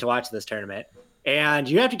got it to watch this tournament. And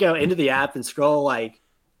you have to go into the app and scroll like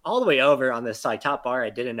all the way over on this like top bar I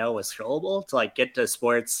didn't know was scrollable to like get to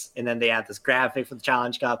sports. And then they have this graphic for the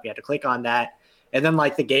Challenge Cup. You have to click on that. And then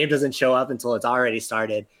like the game doesn't show up until it's already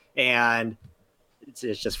started. And it's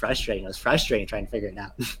just frustrating. It was frustrating trying to figure it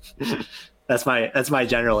out. That's my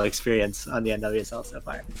general experience on the NWSL so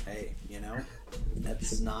far. Hey,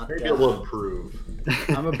 that's not. Maybe it will improve.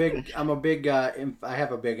 I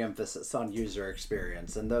have a big emphasis on user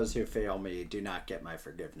experience, and those who fail me do not get my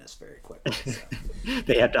forgiveness very quickly. So.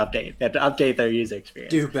 They have to update. They have to update their user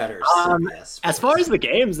experience. Do better. As far as the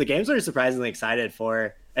games are surprisingly excited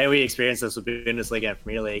for. And we experienced this with Bundesliga and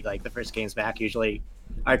Premier League. Like the first games back usually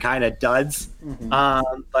are kind of duds,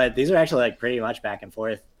 but these are actually like pretty much back and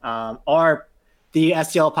forth. The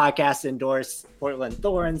STL podcast endorsed Portland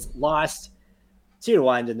Thorns lost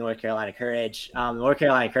 2-1 to North Carolina Courage. North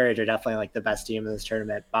Carolina Courage are definitely like the best team in this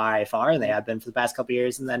tournament by far, and they have been for the past couple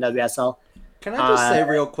years in the NWSL. Can I just say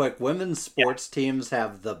real quick, women's sports teams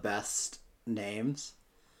have the best names.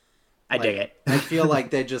 I dig it. I feel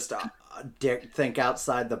like they just think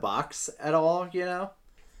outside the box at all,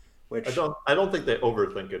 Which I don't think they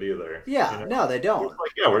overthink it either. Yeah, no, they don't. Like,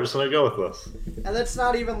 we're just gonna go with this. And that's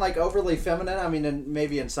not even like overly feminine. I mean,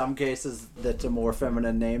 maybe in some cases that's a more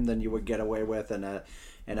feminine name than you would get away with in a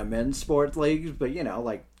men's sports league. But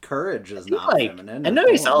like Courage is not feminine. And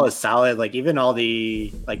NWSL is solid. Like even all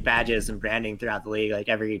the like badges and branding throughout the league, like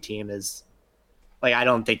every team is like I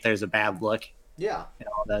don't think there's a bad look. Yeah, in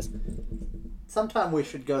all this. Sometime we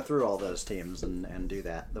should go through all those teams and do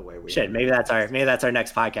that the way we should. Maybe that's our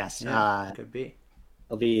next podcast. Yeah, could be.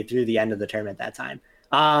 It'll be through the end of the tournament that time.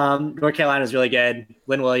 North Carolina is really good.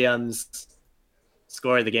 Lynn Williams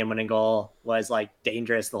scored the game-winning goal. Was like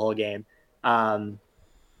dangerous the whole game. North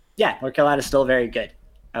Carolina is still very good.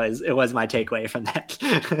 It was my takeaway from that.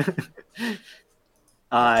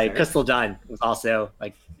 Crystal Dunn was also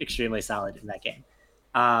like extremely solid in that game.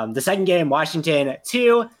 The second game, Washington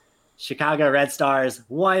 2. Chicago Red Stars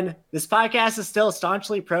 1. This podcast is still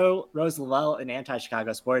staunchly pro Rose Lavelle and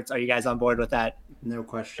anti-Chicago sports. Are you guys on board with that? No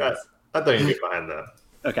questions. I think you get behind that.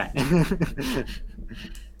 Okay.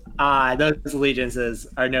 Those allegiances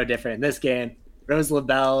are no different in this game. Rose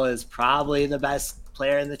Lavelle is probably the best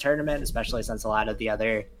player in the tournament, especially since a lot of the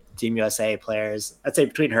other Team USA players, I'd say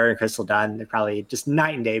between her and Crystal Dunn, they're probably just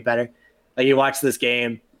night and day better. Like you watch this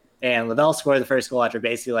game, and Lavelle scored the first goal after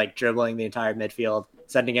basically like dribbling the entire midfield,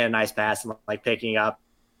 sending in a nice pass and like picking up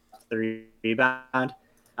the rebound.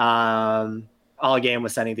 All game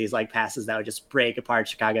was sending these like passes that would just break apart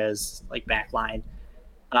Chicago's like back line.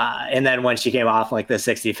 And then when she came off like the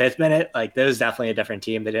 65th minute, like there was definitely a different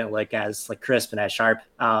team. They didn't look as like crisp and as sharp,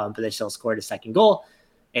 but they still scored a second goal.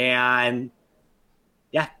 And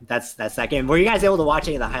yeah, that's that game. Were you guys able to watch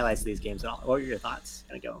any of the highlights of these games at all? What were your thoughts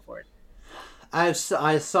kind of going forward? I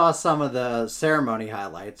saw some of the ceremony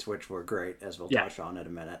highlights, which were great, as we'll touch on in a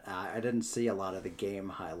minute. I didn't see a lot of the game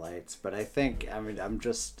highlights, but I think, I mean,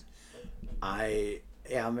 I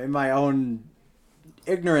am in my own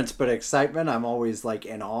ignorance but excitement. I'm always like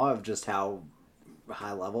in awe of just how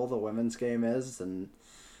high level the women's game is, and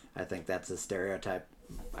I think that's a stereotype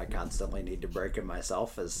I constantly need to break in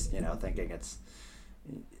myself, as thinking it's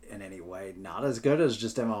in any way not as good as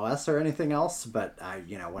just MLS or anything else. But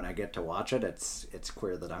when I get to watch it, it's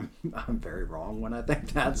clear that I'm very wrong when I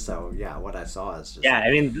think that. So yeah, what I saw is just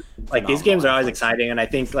I mean, like, these games are always exciting, and I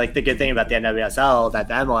think like the good thing about the NWSL that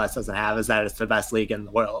the MLS doesn't have is that it's the best league in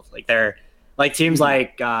the world. Like, they're like teams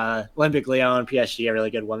like Olympic Lyon, PSG are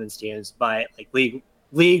really good women's teams, but like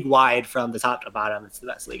league wide from the top to bottom, it's the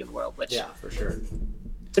best league in the world, which for sure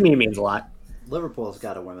to me means a lot. Liverpool's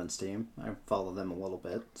got a women's team. I follow them a little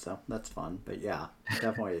bit, so that's fun. But yeah,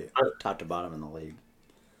 definitely top to bottom in the league.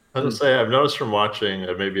 I was gonna say, I've noticed from watching,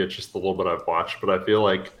 and maybe it's just the little bit I've watched, but I feel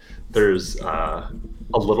like there's a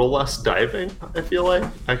little less diving. I feel like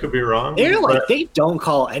I could be wrong. They don't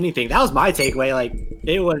call anything. That was my takeaway. Like,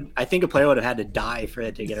 I think a player would have had to die for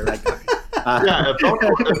it to get a red card.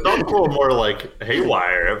 It felt a little more like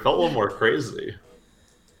haywire. It felt a little more crazy.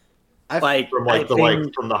 From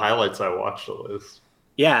the highlights I watched at least.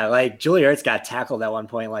 Yeah, like Julie Ertz got tackled at one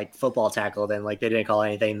point, like football tackled, and like they didn't call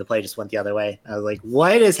anything. The play just went the other way. I was like,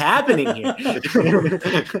 "What is happening here?"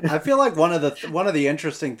 I feel like one of the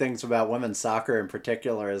interesting things about women's soccer in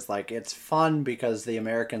particular is like it's fun because the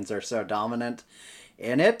Americans are so dominant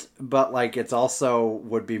in it, but like it's also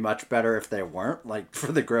would be much better if they weren't. Like,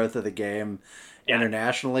 for the growth of the game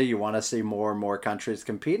internationally, you want to see more and more countries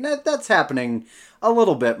compete, and that's happening a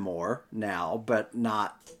little bit more now, but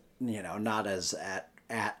not as at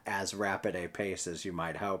as rapid a pace as you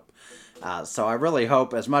might hope. So I really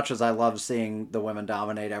hope, as much as I love seeing the women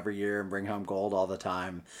dominate every year and bring home gold all the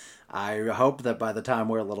time, I hope that by the time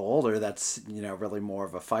we're a little older, that's really more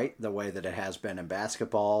of a fight, the way that it has been in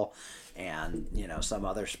basketball and some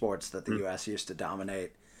other sports that the U.S. used to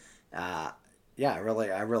dominate. I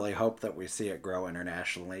really hope that we see it grow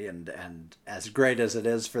internationally, and as great as it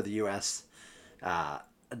is for the U.S. I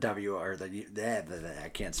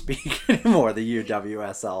can't speak anymore. The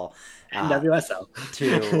UWSL, NWSL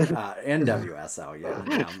NWSL.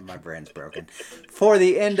 Yeah, my brain's broken. For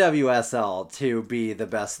the NWSL to be the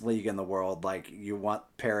best league in the world, like, you want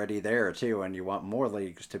parity there too, and you want more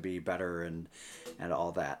leagues to be better and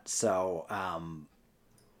all that. So,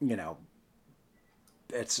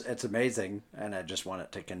 it's amazing, and I just want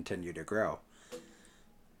it to continue to grow.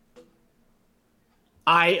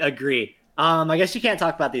 I agree. I guess you can't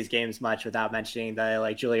talk about these games much without mentioning the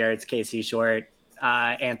like Julie Ertz, Casey Short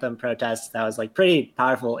anthem protest. That was like pretty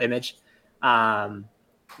powerful image. What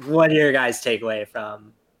are your guys' takeaway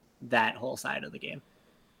from that whole side of the game?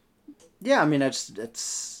 Yeah, I mean,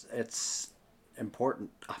 it's important,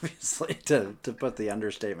 obviously, to put the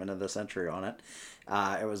understatement of the century on it.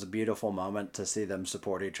 It was a beautiful moment to see them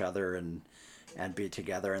support each other and be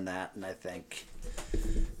together in that, and I think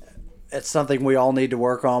it's something we all need to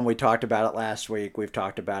work on. We talked about it last week. We've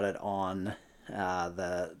talked about it on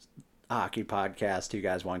the hockey podcast, You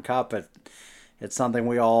Guys Won Cup. It's something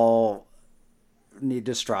we all need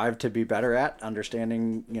to strive to be better at,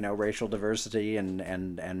 understanding, racial diversity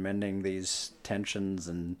and mending these tensions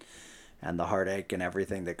and the heartache and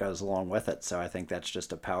everything that goes along with it. So I think that's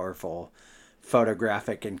just a powerful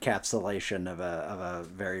photographic encapsulation of a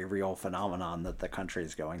very real phenomenon that the country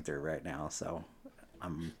is going through right now. So I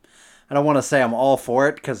don't want to say I'm all for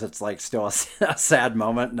it, because it's like still a sad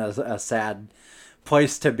moment and a sad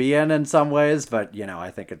place to be in some ways. But,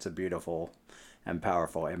 I think it's a beautiful and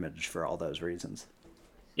powerful image for all those reasons.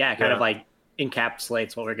 Yeah, kind of like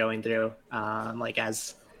encapsulates what we're going through, like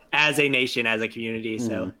as a nation, as a community.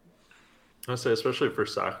 So I say, especially for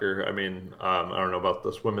soccer. I mean, I don't know about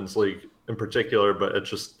this women's league in particular, but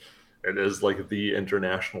it is like the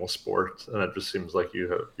international sport, and it just seems like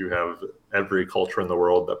you have every culture in the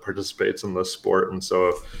world that participates in this sport. And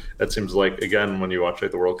so it seems like, again, when you watch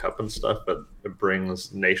like the World Cup and stuff, it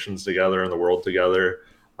brings nations together and the world together.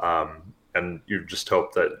 And you just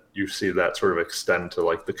hope that you see that sort of extend to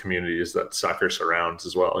like the communities that soccer surrounds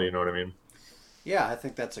as well. You know what I mean? Yeah, I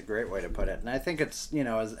think that's a great way to put it. And I think it's,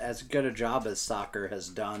 as good a job as soccer has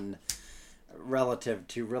done relative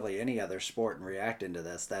to really any other sport in reacting to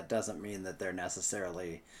this, that doesn't mean that they're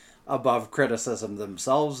necessarily above criticism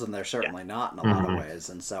themselves, and they're certainly not in a lot of ways.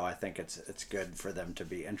 And so I think it's good for them to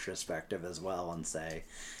be introspective as well and say,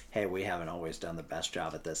 hey, we haven't always done the best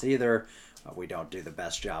job at this either. We don't do the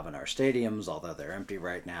best job in our stadiums, although they're empty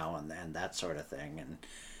right now, and that sort of thing.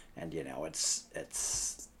 And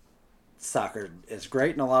it's soccer is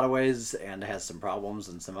great in a lot of ways and has some problems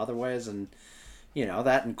in some other ways, and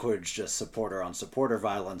that includes just supporter on supporter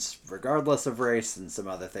violence regardless of race and some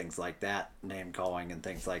other things like that, name calling and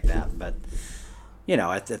things like that. But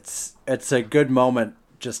it's a good moment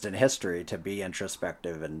just in history to be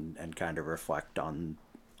introspective and kind of reflect on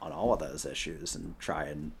all of those issues and try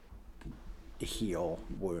and heal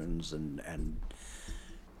wounds and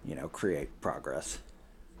create progress.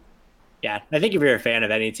 Yeah, I think if you're a fan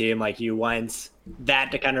of any team, like, you want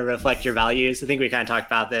that to kind of reflect your values. I think we kind of talked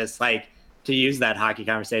about this, like, to use that hockey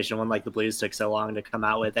conversation when, like, the Blues took so long to come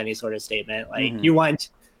out with any sort of statement. Like, you want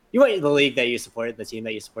the league that you support, the team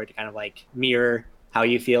that you support, to kind of, like, mirror how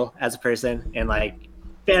you feel as a person. And, like,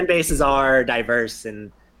 fan bases are diverse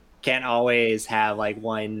and can't always have, like,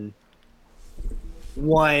 one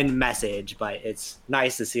message, but it's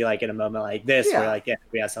nice to see, like, in a moment like this where, like, the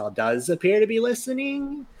NWSL does appear to be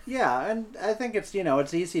listening. Yeah, and I think it's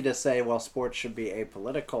it's easy to say, well, sports should be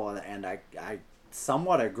apolitical, and I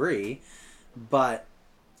somewhat agree, but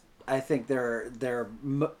I think a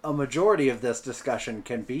majority of this discussion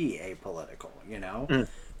can be apolitical.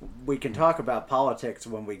 We can talk about politics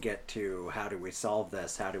when we get to how do we solve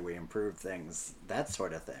this, how do we improve things, that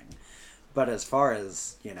sort of thing. But as far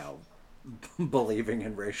as believing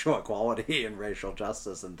in racial equality and racial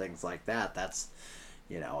justice and things like that, that's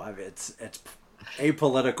it's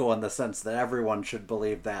apolitical in the sense that everyone should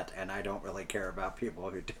believe that, and I don't really care about people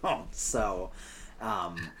who don't. So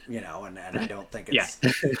and I don't think it's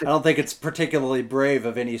I don't think it's particularly brave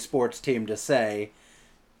of any sports team to say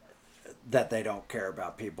that they don't care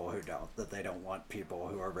about people who don't, that they don't want people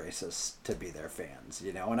who are racist to be their fans,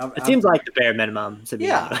 and it seems like the bare minimum to be.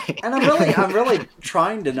 Yeah, and I'm really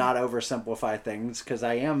trying to not oversimplify things, because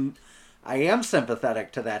I am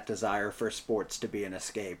sympathetic to that desire for sports to be an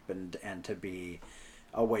escape and to be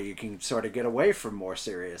a way you can sort of get away from more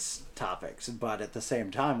serious topics, but at the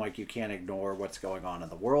same time, like, you can't ignore what's going on in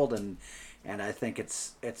the world, and I think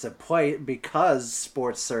it's a play, because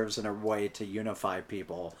sports serves in a way to unify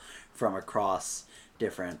people from across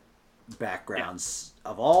different backgrounds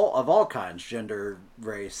of all kinds, gender,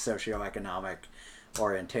 race, socioeconomic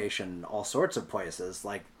orientation, all sorts of places.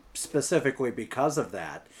 Like, specifically because of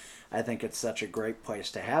that, I think it's such a great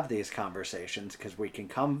place to have these conversations, because we can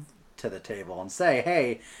come to the table and say,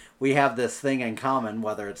 hey, we have this thing in common,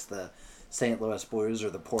 whether it's the St. Louis Blues or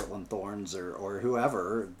the Portland Thorns or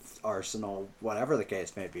whoever, Arsenal, whatever the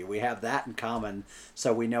case may be. We have that in common,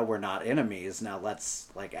 so we know we're not enemies. Now let's,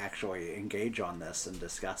 like, actually engage on this and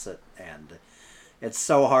discuss it. And it's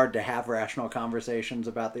so hard to have rational conversations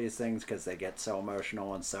about these things because they get so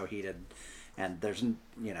emotional and so heated. And there's,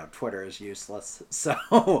 Twitter is useless.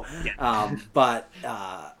 So, but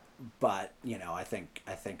I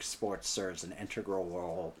think sports serves an integral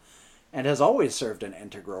role, and has always served an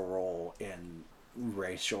integral role in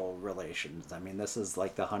racial relations. I mean, this is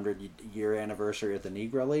like the 100-year anniversary of the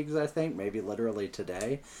Negro Leagues, I think, maybe literally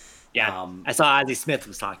today. Yeah, I saw Ozzie Smith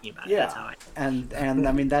was talking about it. Yeah, that's how and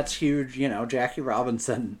I mean, that's huge. Jackie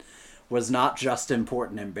Robinson was not just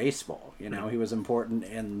important in baseball. He was important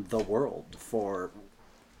in the world for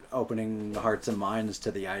opening hearts and minds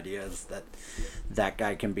to the ideas that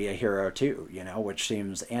guy can be a hero too, which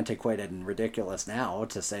seems antiquated and ridiculous now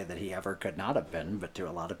to say that he ever could not have been, but to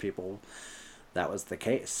a lot of people that was the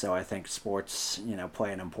case. So I think sports,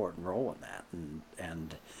 play an important role in that.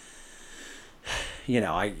 And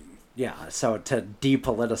so to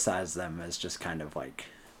depoliticize them is just kind of like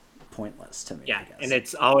pointless to me. Yeah, and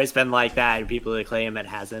it's always been like that, and people who claim it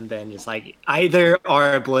hasn't been just like either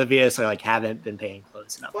are oblivious or like haven't been paying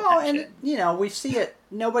close enough attention. And we see it.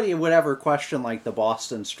 Nobody would ever question like the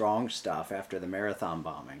Boston Strong stuff after the marathon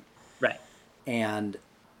bombing, right? And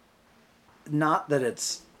not that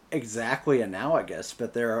it's exactly analogous,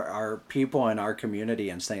 but there are people in our community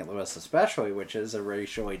in St. Louis especially, which is a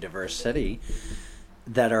racially diverse city,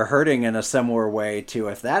 that are hurting in a similar way to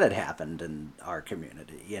if that had happened in our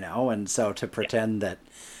community, and so to pretend that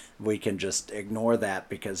we can just ignore that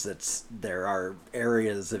because there are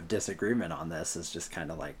areas of disagreement on this is just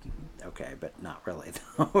kind of like, okay, but not really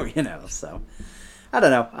though, so I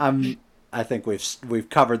don't know. I think we've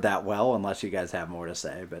covered that well, unless you guys have more to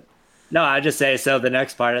say. But no, I'd just say, so the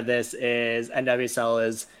next part of this is NWSL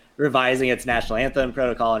is revising its national anthem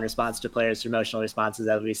protocol in response to players' emotional responses,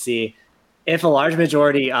 as we see. If a large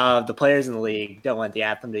majority of the players in the league don't want the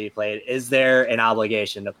anthem to be played, is there an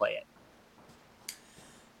obligation to play it?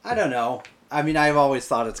 I don't know. I mean, I've always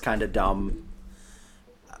thought it's kind of dumb.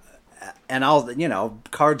 And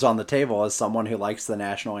cards on the table as someone who likes the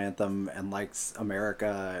national anthem and likes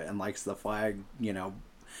America and likes the flag,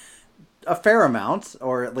 a fair amount,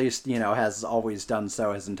 or at least, has always done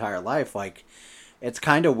so his entire life. Like, it's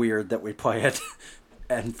kind of weird that we play it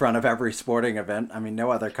in front of every sporting event. I mean,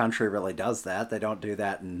 no other country really does that. They don't do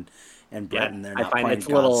that in Britain. They're not playing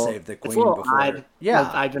God Save the Queen before. Odd.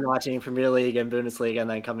 Yeah. I've been watching Premier League and Bundesliga and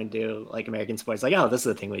then coming to like American sports. Like, oh, this is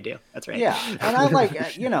the thing we do. That's right. Yeah.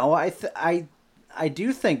 And I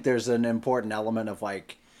do think there's an important element of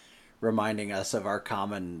like reminding us of our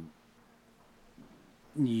common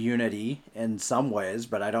unity in some ways,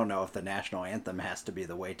 but I don't know if the national anthem has to be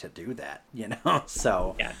the way to do that,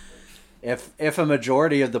 So yeah. If a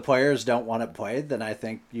majority of the players don't want it played, then I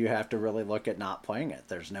think you have to really look at not playing it.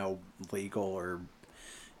 There's no legal or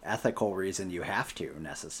ethical reason you have to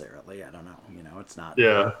necessarily. I don't know. It's not.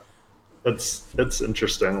 Yeah, it's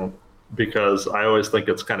interesting because I always think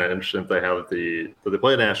it's kind of interesting they have that they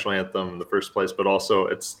play a national anthem in the first place, but also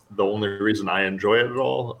it's the only reason I enjoy it at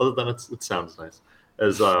all, other than it sounds nice,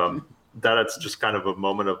 is that it's just kind of a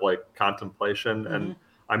moment of like contemplation. Mm-hmm. And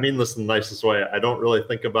I mean this in the nicest way. I don't really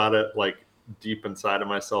think about it like deep inside of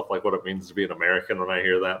myself, like what it means to be an American when I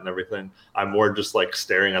hear that and everything. I'm more just like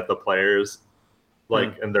staring at the players,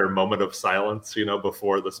 like in their moment of silence,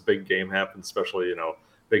 before this big game happens, especially,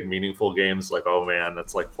 big meaningful games. Like, oh man,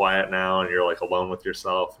 it's like quiet now and you're like alone with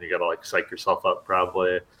yourself and you got to like psych yourself up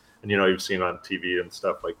probably. And, you've seen on TV and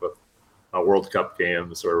stuff like with World Cup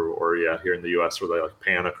games or here in the US where they like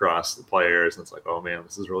pan across the players and it's like, oh man,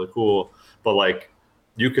 this is really cool. But like,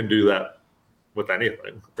 you can do that with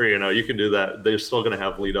anything, or you can do that. They're still going to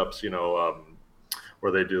have lead ups,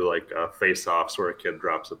 where they do like face offs where a kid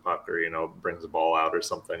drops a puck or brings a ball out or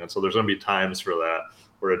something. And so there's going to be times for that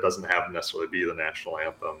where it doesn't have to necessarily be the national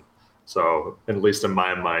anthem. So at least in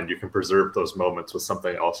my mind, you can preserve those moments with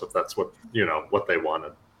something else if that's what what they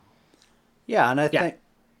wanted. Yeah, and I think.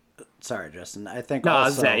 Sorry, Justin. I think no,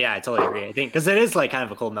 also. I totally agree. I think because it is like kind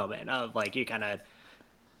of a cool moment of like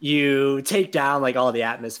you take down like all the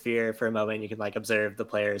atmosphere for a moment. You can like observe the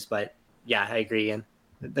players, but yeah, I agree. And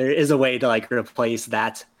there is a way to like replace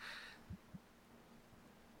that.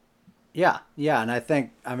 Yeah. And I think,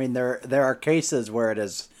 there are cases where it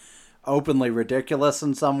is openly ridiculous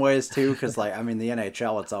in some ways too. Cause like, the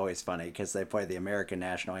NHL, it's always funny because they play the American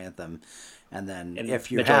national anthem. And then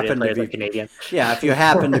if you happen to be Canadian, if you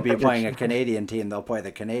happen to be playing a Canadian team, they'll play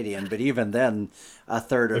the Canadian. But even then, a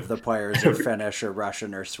third of the players are Finnish or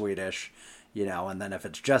Russian or Swedish, And then if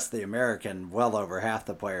it's just the American, well over half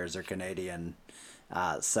the players are Canadian.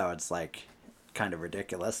 So it's like kind of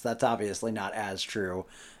ridiculous. That's obviously not as true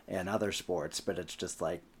in other sports, but it's just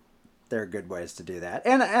like there are good ways to do that.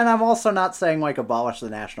 And I'm also not saying like abolish the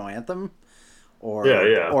national anthem.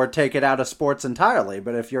 Or take it out of sports entirely.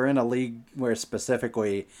 But if you're in a league where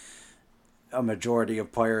specifically a majority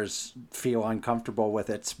of players feel uncomfortable with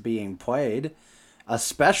its being played,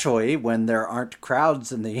 especially when there aren't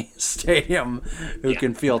crowds in the stadium who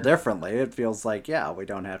can feel differently, it feels like, we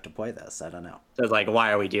don't have to play this. I don't know. So it's like,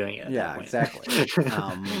 why are we doing it? Yeah, exactly.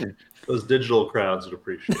 Those digital crowds would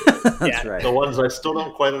appreciate it. That's right. The ones I still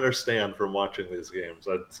don't quite understand from watching these games.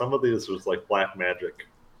 Some of these was like black magic.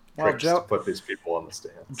 To put these people on the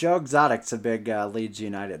stands. Joe Exotic's a big Leeds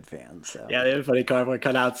United fan. So. Yeah, they have funny cardboard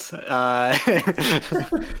cutouts.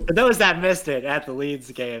 For those that missed it at the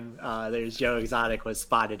Leeds game, there's Joe Exotic was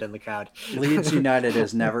spotted in the crowd. Leeds United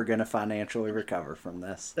is never going to financially recover from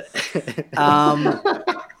this. The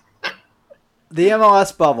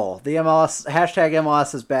MLS bubble, the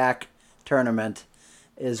 #MLS is back tournament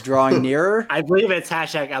is drawing nearer. I believe it's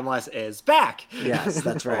 #MLS is back. Yes,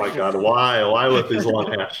 that's right. Oh my God, why with these long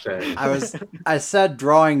hashtags? I said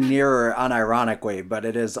drawing nearer unironically, but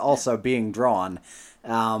it is also being drawn.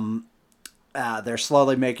 They're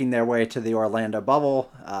slowly making their way to the Orlando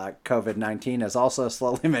bubble. COVID-19 is also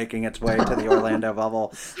slowly making its way to the Orlando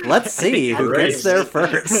bubble. Let's see who gets there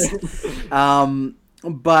first.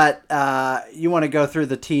 But you want to go through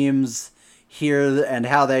the teams here and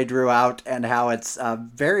how they drew out and how it's a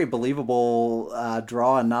very believable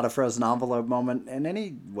draw and not a frozen envelope moment in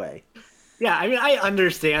any way. Yeah, I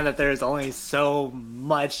understand that there's only so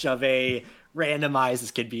much of a randomized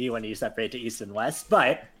this could be when you separate to East and West,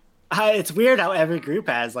 but it's weird how every group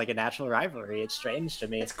has like a natural rivalry. It's strange to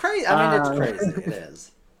me. It's crazy. It's crazy. It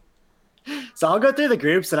is. So I'll go through the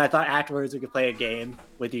groups, and I thought afterwards we could play a game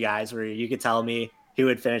with you guys where you could tell me who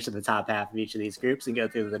would finish in the top half of each of these groups and go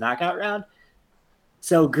through the knockout round.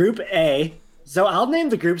 So Group A. So I'll name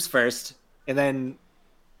the groups first, and then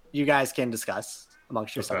you guys can discuss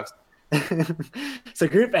amongst yourselves. Okay. So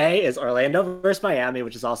Group A is Orlando versus Miami,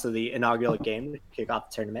 which is also the inaugural game to kick off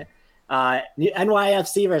the tournament.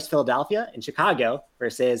 NYFC versus Philadelphia, and Chicago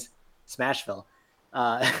versus Smashville.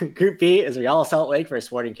 Group B is Real Salt Lake versus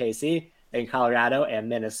Sporting KC, and Colorado and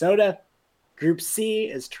Minnesota. Group C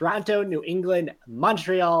is Toronto, New England,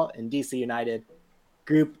 Montreal, and DC United.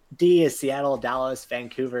 Group D is Seattle, Dallas,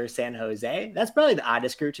 Vancouver, San Jose. That's probably the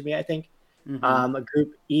oddest group to me, I think.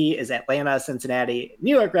 Group E is Atlanta, Cincinnati,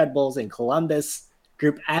 New York Red Bulls, and Columbus.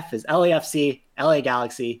 Group F is LAFC, LA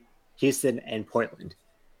Galaxy, Houston, and Portland.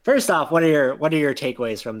 First off, what are your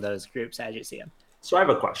takeaways from those groups as you see them? So I have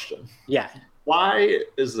a question. Yeah. Why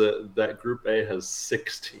is it that Group A has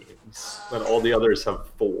 6 teams when all the others have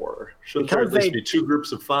 4? Shouldn't there at least be 2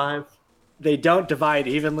 groups of 5? They don't divide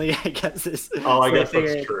evenly, I guess. I guess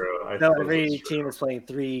that's true. Every team is playing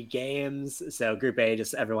 3 games. So Group A,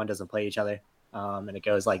 just everyone doesn't play each other. And it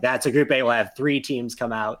goes like that. So Group A will have 3 teams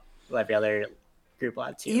come out. Every other group will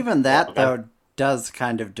have 2. Even that, though, does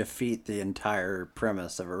kind of defeat the entire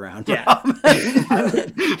premise of a round robin.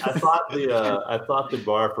 I thought the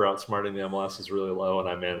bar for outsmarting the MLS is really low, and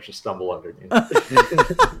I managed to stumble underneath.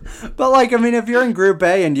 But if you're in Group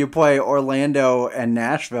A and you play Orlando and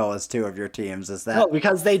Nashville as 2 of your teams, is that? No,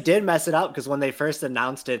 because they did mess it up. Because when they first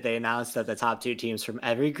announced it, they announced that the top 2 teams from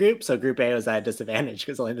every group. So Group A was at a disadvantage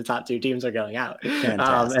because only the top 2 teams are going out, and then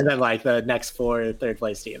the next 4 third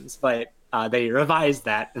place teams, but. They revised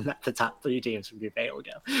that, and the top 3 teams from Group A will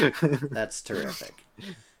go. That's terrific.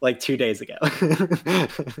 2 days ago.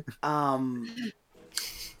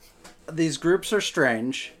 These groups are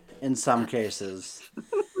strange in some cases.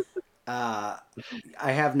 I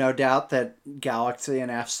have no doubt that Galaxy and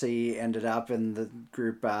FC ended up in the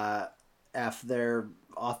Group F there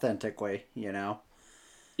authentically, Yeah.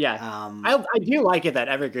 I do like it that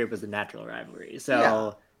every group is a natural rivalry. So.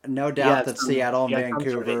 Yeah. No doubt that Seattle and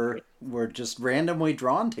Vancouver were just randomly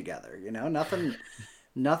drawn together.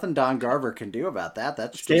 Nothing Don Garber can do about that.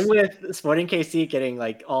 That's same with Sporting KC getting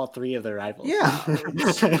all 3 of their rivals. Yeah,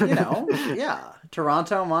 yeah.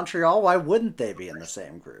 Toronto, Montreal. Why wouldn't they be in the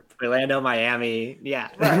same group? Orlando, Miami. Yeah,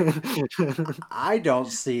 right. I don't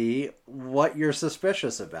see what you're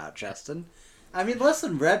suspicious about, Justin.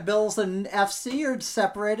 Listen, Red Bulls and FC are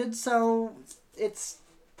separated, so it's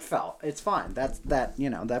fine.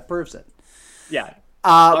 That proves it. Yeah.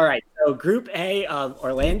 All right. So Group A of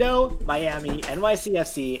Orlando, Miami,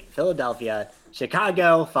 NYCFC, Philadelphia,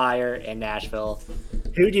 Chicago Fire, and Nashville.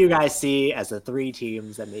 Who do you guys see as the 3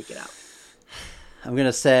 teams that make it out? I'm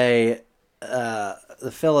gonna say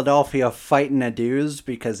the Philadelphia Fighting Adus,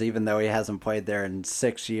 because even though he hasn't played there in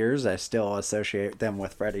 6 years, I still associate them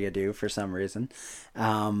with Freddie Adu for some reason.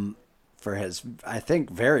 For his, I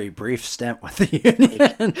think, very brief stint with the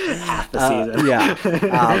Union. Half the season.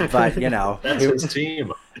 But, that's his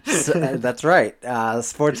team. That's right.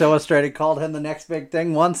 Sports Illustrated called him the next big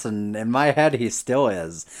thing once, and in my head, he still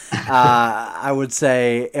is. I would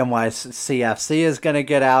say NYCFC is going to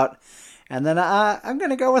get out. And then I'm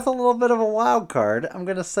going to go with a little bit of a wild card. I'm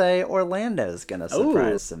going to say Orlando is going to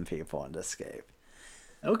surprise some people and escape.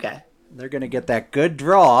 Okay. They're going to get that good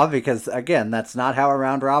draw because, again, that's not how a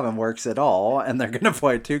round robin works at all. And they're going to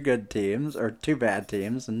play 2 good teams or 2 bad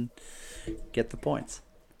teams and get the points.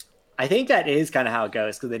 I think that is kind of how it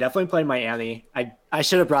goes because they definitely played Miami. I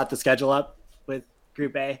should have brought the schedule up with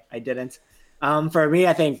Group A. I didn't. For me,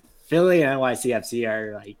 I think Philly and NYCFC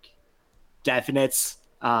are definites.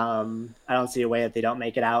 I don't see a way that they don't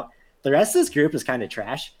make it out. The rest of this group is kind of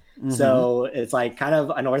trash. Mm-hmm. So it's kind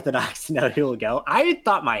of unorthodox to know who will go. I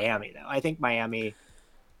thought Miami, though. I think Miami,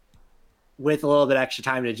 with a little bit extra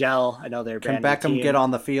time to gel, I know they're Can Beckham get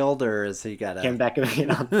on the field, or is he got to... Can Beckham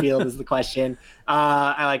get on the field is the question.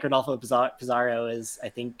 I like Rodolfo Pizarro is, I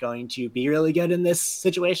think, going to be really good in this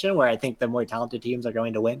situation where I think the more talented teams are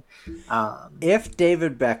going to win. If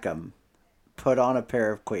David Beckham put on a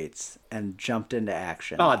pair of cleats and jumped into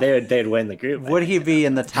action... Oh, they'd win the group. Would he be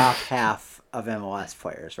in the top half of MLS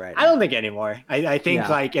players right now? I don't think anymore. I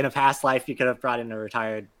think in a past life you could have brought in a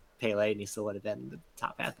retired Pele and he still would have been in the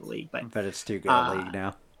top half of the league. But it's too good a league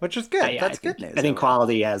now, which is good. That's good news. I think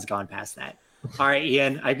quality has gone past that. All right,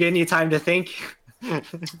 Ian, I've given you time to think.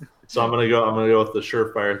 So I'm gonna go with the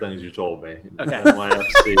surefire things you told me. Okay.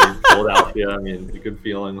 NYFC, Philadelphia. Good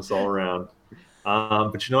feelings all around.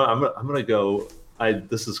 But you know what? I'm gonna go.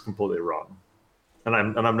 This is completely wrong, and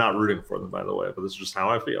I'm not rooting for them, by the way. But this is just how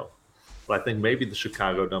I feel. But I think maybe the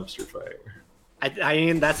Chicago dumpster fire.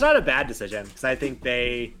 That's not a bad decision because I think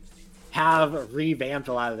they have revamped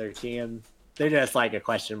a lot of their team. They're just a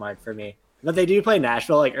question mark for me. But they do play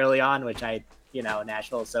Nashville early on, which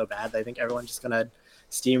Nashville is so bad. I think everyone's just going to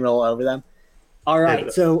steamroll over them. All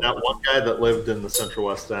right, so that one guy that lived in the Central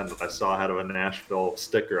West End that I saw had a Nashville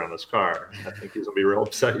sticker on his car. I think he's going to be real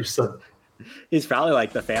upset you said He's probably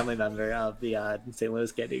like the family member of the St.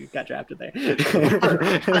 Louis kid who got drafted there.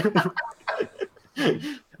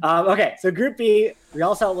 Okay, so Group B,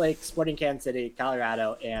 Real Salt Lake, Sporting Kansas City,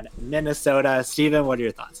 Colorado, and Minnesota. Steven, what are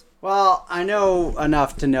your thoughts? Well, I know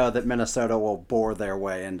enough to know that Minnesota will bore their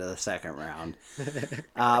way into the second round.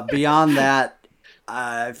 Beyond that,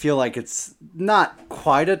 I feel like it's not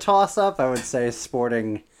quite a toss-up. I would say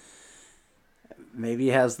Sporting maybe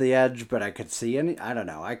has the edge, but I could see I don't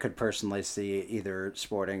know. I could personally see either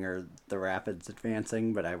Sporting or the Rapids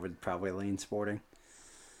advancing, but I would probably lean Sporting.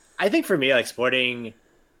 I think for me, like Sporting,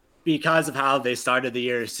 because of how they started the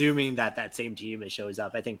year, assuming that same team shows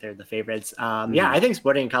up, I think they're the favorites. Yeah, I think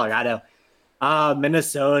Sporting and Colorado.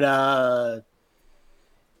 Minnesota,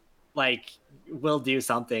 like, will do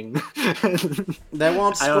something. They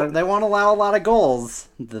won't they won't allow a lot of goals.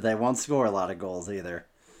 They won't score a lot of goals either.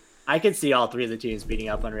 I could see all three of the teams beating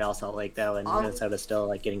up on Real Salt Lake, though, and Minnesota still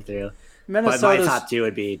like getting through. But my top two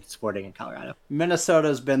would be Sporting and Colorado.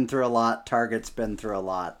 Minnesota's been through a lot. Target's been through a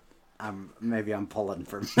lot. Maybe I'm pulling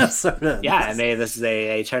for Minnesota. Yeah, and maybe this is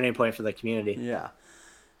a turning point for the community. Yeah.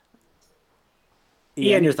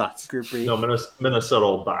 Ian, your thoughts? Group B. No, Minnesota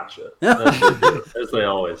will botch it, as they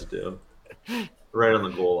always do, right on the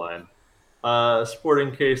goal line.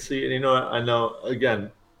 Sporting KC, and you know what? I know, again,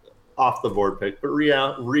 off the board pick, but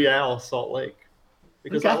Real Salt Lake,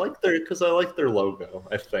 because I like their logo.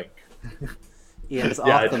 I think. Ian's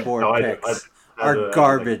off the board picks are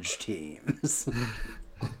garbage teams.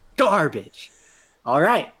 Garbage. All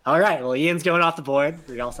right. Well, Ian's going off the board.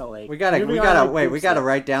 Real Salt Lake. We gotta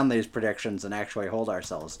write down these predictions and actually hold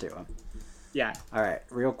ourselves to them. Yeah. All right,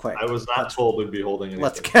 real quick. I was not told we'd be holding anything.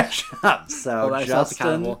 Let's catch up. So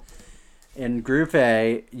Justin, in Group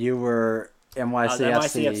A, you were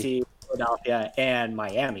NYCFC, Philadelphia, and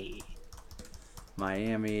Miami.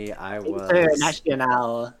 I was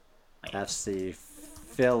International FC,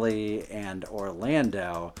 Philly, and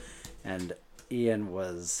Orlando, and Ian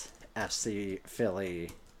was FC, Philly,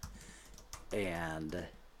 and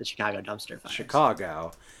the Chicago Dumpster Fires.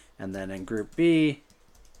 Chicago. And then in Group B,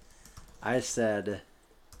 I said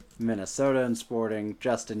Minnesota and Sporting.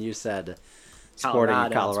 Justin, you said Sporting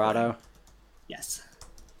and Colorado. Yes.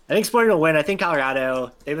 I think Sporting will win. I think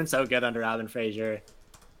Colorado, they've been so good under Robin Fraser.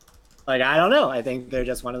 Like, I don't know. I think they're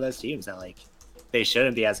just one of those teams that, like, they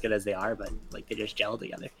shouldn't be as good as they are, but, like, they just gel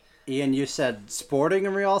together. Ian, you said Sporting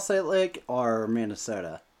and Real Salt Lake or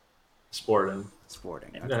Minnesota? Sporting.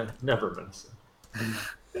 Okay. Never Minnesota.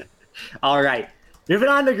 All right. Moving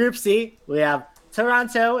on to Group C, we have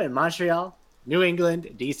Toronto and Montreal, New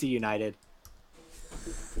England, DC United.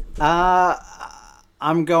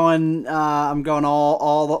 I'm going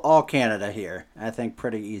all Canada here. I think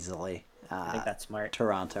pretty easily. I think that's smart.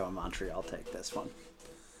 Toronto and Montreal take this one.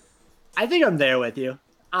 I think I'm there with you.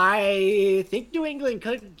 I think New England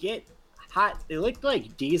could get hot. It looked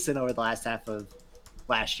like decent over the last half of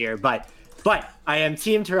last year, but I am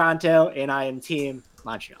Team Toronto and I am Team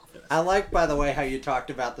Montreal. I like, by the way, how you talked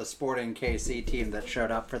about the Sporting KC team that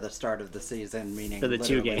showed up for the start of the season, meaning for the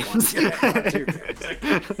 2 games. Yeah.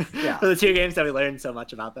 For the 2 games that we learned so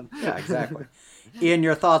much about them. Yeah, exactly. Ian,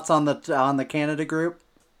 your thoughts on the Canada group?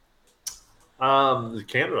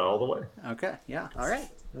 Canada all the way. Okay, yeah. All right.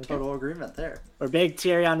 Total agreement there. We're big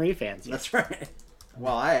Thierry Henry fans. Here. That's right.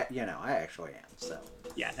 Well, I actually am. So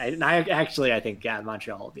yeah, I think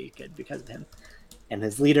Montreal will be good because of him and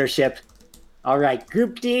his leadership. All right,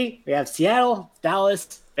 Group D, we have Seattle,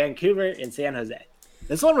 Dallas, Vancouver, and San Jose.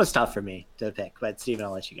 This one was tough for me to pick, but Steven,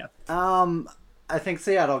 I'll let you go. I think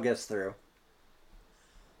Seattle gets through.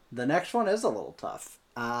 The next one is a little tough.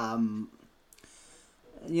 I'll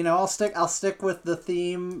stick with the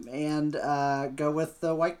theme and go with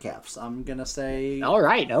the Whitecaps. I'm gonna say. All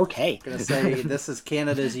right. Okay. Gonna say this is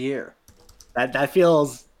Canada's year. That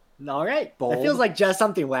feels all right. Bold. That feels like just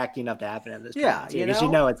something wacky enough to happen in this. Yeah,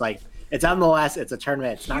 it's like it's MLS. It's a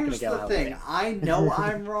tournament. It's not gonna go. Here's the thing. I know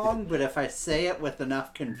I'm wrong, but if I say it with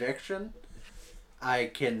enough conviction,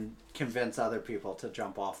 I can convince other people to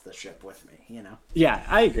jump off the ship with me, Yeah,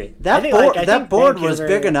 I agree. That board was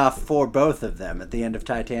big enough for both of them at the end of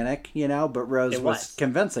Titanic, but Rose was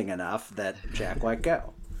convincing enough that Jack let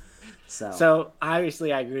go. So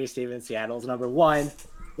obviously I agree with Steven. Seattle's number one.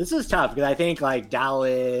 This is tough because I think like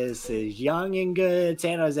Dallas is young and good.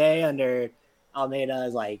 San Jose under Almeida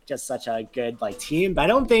is like just such a good like team. But I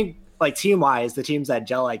don't think like team wise, the teams that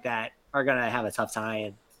gel like that are gonna have a tough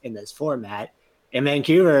time in this format. And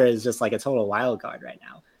Vancouver is just like a total wild card right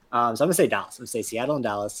now. So I'm gonna say Dallas. I'm gonna say Seattle and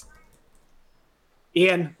Dallas.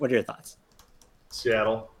 Ian, what are your thoughts?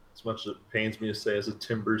 Seattle. as much as it pains me to say as a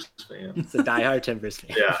Timbers fan. It's a diehard Timbers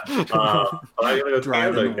fan. Yeah. But I gotta go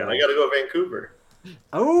Canada again. I gotta go Vancouver.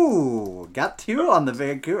 Oh, got 2 on the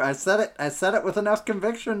Vancouver. I said it with enough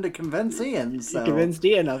conviction to convince Ian. So You convinced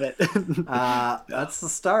Ian of it. that's the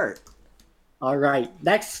start. All right.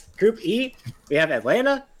 Next, Group E, we have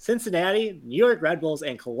Atlanta, Cincinnati, New York Red Bulls,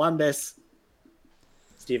 and Columbus.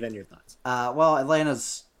 Steven, your thoughts? Well,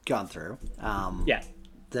 Atlanta's gone through. Yeah.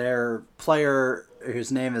 Their player,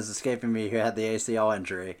 whose name is escaping me, who had the ACL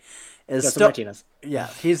injury, is Justin still. Martinez. Yeah,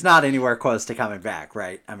 he's not anywhere close to coming back,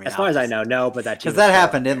 right? I mean, As far as I know, no, but that because that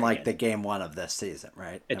happened in like the game 1 of this season,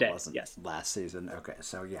 right? It did, wasn't yes. last season. Okay,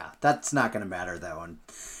 so yeah, that's not going to matter though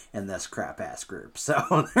in this crap ass group.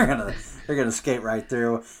 So they're gonna skate right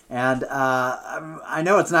through, and I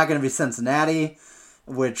know it's not going to be Cincinnati,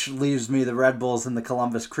 which leaves me the Red Bulls and the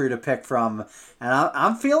Columbus Crew to pick from, and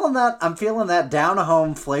I'm feeling that down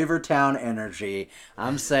home Flavortown energy.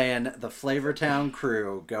 I'm saying the Flavortown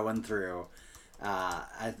Crew going through. No,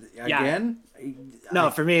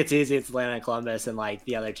 for me it's easy. It's Atlanta and Columbus, and like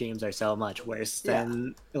the other teams are so much worse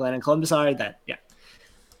than Atlanta and Columbus are. That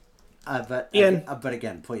But Ian. But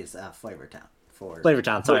again, please, Flavortown.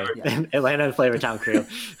 Flavortown, sorry, Atlanta and Flavortown Crew.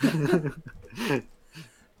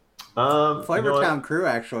 Flavortown Crew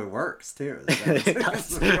actually works too. It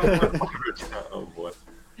does. Oh boy.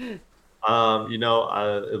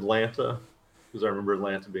 Atlanta, because I remember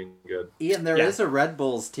Atlanta being good. Ian, there is a Red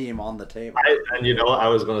Bulls team on the table. I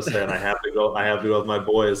was going to say, and I have to go with my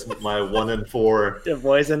boys, my 1 and 4. The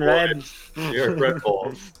boys in red. New York Red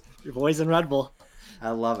Bulls. Your boys in Red Bull.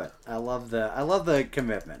 I love it. I love the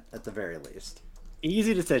commitment at the very least.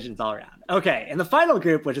 Easy decisions all around. Okay, and the final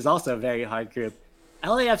group, which is also a very hard group,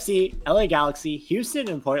 LAFC, LA Galaxy, Houston,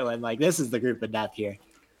 and Portland. Like, this is the group of death here.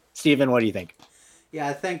 Steven, what do you think? Yeah,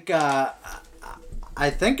 I think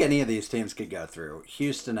any of these teams could go through.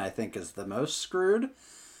 Houston, I think, is the most screwed,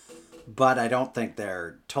 but I don't think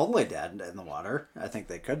they're totally dead in the water. I think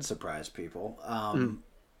they could surprise people.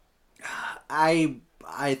 I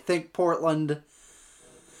think Portland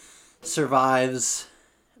survives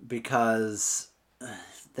because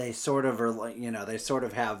they sort of are like, they sort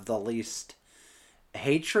of have the least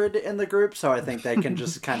hatred in the group, so I think they can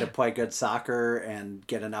just kind of play good soccer and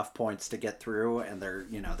get enough points to get through, and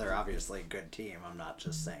they're obviously a good team. I'm not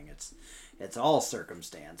just saying it's all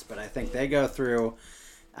circumstance, but I think they go through,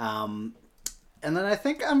 and then I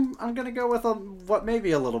think I'm going to go with what may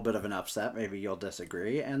be a little bit of an upset, maybe you'll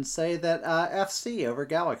disagree, and say that FC over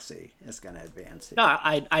Galaxy is going to advance here. No,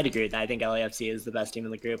 I'd agree with that. I think LAFC is the best team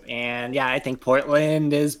in the group, and yeah, I think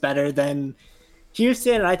Portland is better than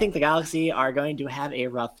Houston, and I think the Galaxy are going to have a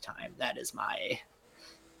rough time. That is my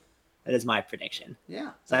prediction. Yeah.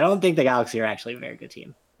 So I don't think the Galaxy are actually a very good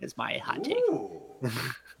team. Is my hot take.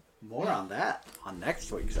 More on that on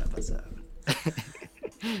next week's episode.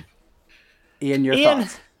 Ian, your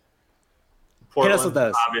thoughts? Portland, hit us with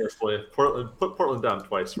those. Obviously, put Portland down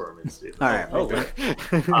twice for me, Steve. All right, okay.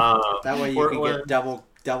 That way you can get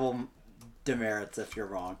double demerits if you're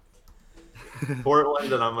wrong.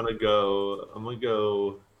 Portland, and I'm gonna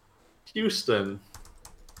go Houston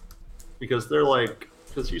because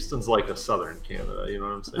Houston's like a Southern Canada. You know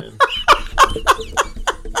what I'm saying?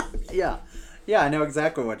 Yeah, I know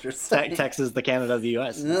exactly what you're saying. Texas, the Canada of the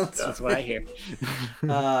U.S. That's what I hear.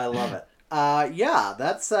 I love it. Yeah,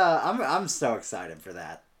 that's I'm so excited for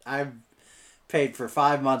that. I've paid for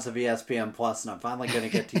 5 months of ESPN Plus, and I'm finally gonna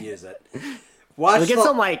get to use it. We get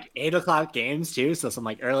some like 8 o'clock games too, so some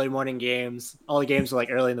like early morning games. All the games are like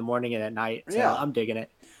early in the morning and at night. So yeah. I'm digging it.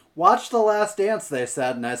 Watch The Last Dance, they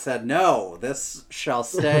said, and I said no. This shall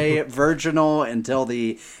stay virginal until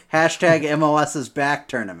the #MLS is back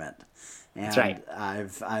tournament. And that's right.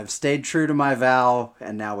 I've stayed true to my vow,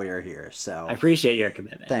 and now we are here. So I appreciate your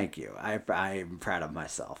commitment. Thank you. I'm proud of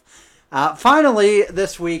myself. Finally,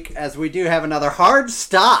 this week, as we do have another hard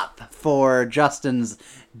stop for Justin's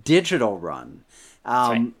digital run.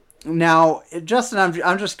 Right. Now, Justin,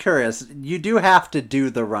 I'm just curious. You do have to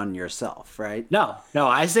do the run yourself, right? No.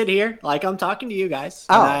 I sit here like I'm talking to you guys.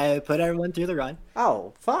 And I put everyone through the run.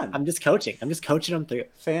 Oh, fun. I'm just coaching them through.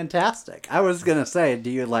 Fantastic. I was going to say,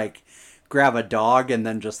 do you like grab a dog and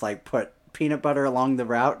then just like put peanut butter along the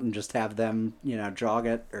route and just have them, jog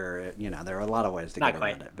it? Or, there are a lot of ways to get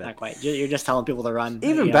around it. But not quite. You're just telling people to run.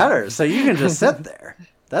 Even better. So you can just sit there.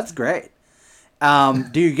 That's great.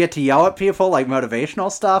 Do you get to yell at people like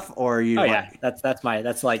motivational stuff, or you? Oh yeah, that's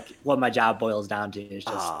like what my job boils down to is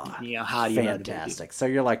just how do you fantastic. So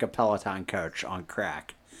you're like a Peloton coach on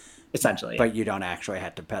crack, essentially, but you don't actually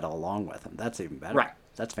have to pedal along with them. That's even better. Right.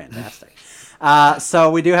 That's fantastic.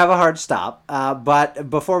 So we do have a hard stop. But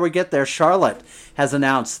before we get there, Charlotte has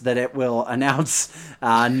announced that it will announce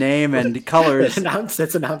name and colors.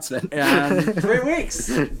 Its announcement. In 3 weeks.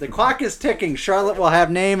 The clock is ticking. Charlotte will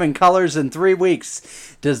have name and colors in 3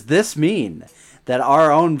 weeks. Does this mean that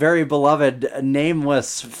our own very beloved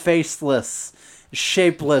nameless, faceless,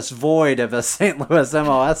 shapeless void of a St. Louis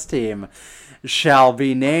MLS team shall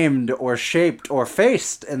be named or shaped or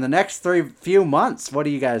faced in the next few months? What do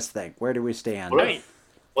you guys think? Where do we stand?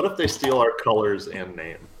 What if they steal our colors and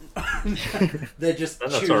name? They just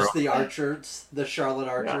choose the Archers, the Charlotte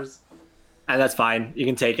Archers. And that's fine. You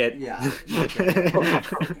can take it. Yeah. I'm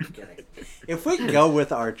kidding. If we go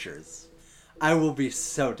with Archers, I will be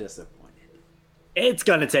so disappointed. It's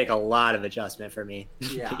going to take a lot of adjustment for me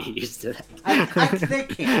Yeah. to get used to that. They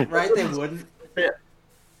can't, right? They wouldn't.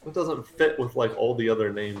 It doesn't fit with like all the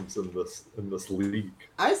other names in this league.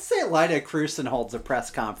 I say Lyda Cruson holds a press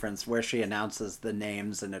conference where she announces the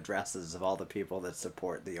names and addresses of all the people that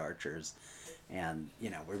support the Archers. And,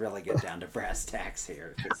 we really get down to brass tacks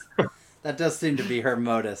here. 'Cause that does seem to be her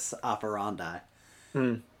modus operandi.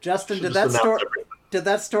 Justin, did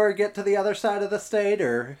that story get to the other side of the state,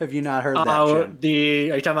 or have you not heard that,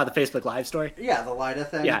 Jim? Are you talking about the Facebook Live story? Yeah, the Lyda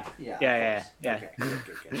thing? Yeah. Okay,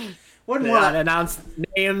 good. They announced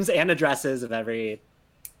names and addresses of every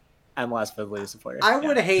MLS Blue supporter. I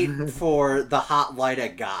would hate for the hot Lyda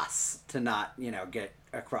goss to not, get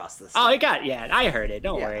across the state. Oh, I heard it.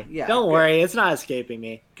 Don't worry. Yeah, Don't worry. It's not escaping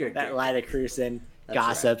me. Good. Lyda Cruson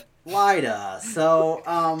gossip. Right. Lyda.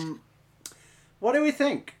 So, what do we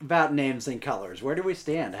think about names and colors? Where do we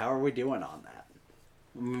stand? How are we doing on that?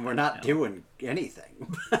 I mean, we're not doing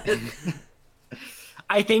anything.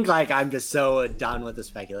 I think I'm just so done with the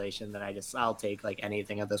speculation that I'll take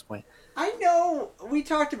anything at this point. I know we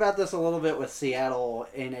talked about this a little bit with Seattle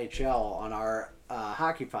NHL on our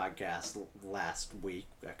hockey podcast last week,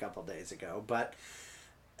 a couple days ago, but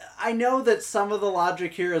I know that some of the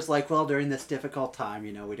logic here is during this difficult time,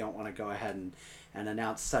 we don't want to go ahead and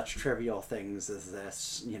announce such trivial things as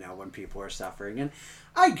this, when people are suffering. And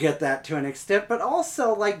I get that to an extent, but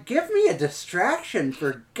also, give me a distraction,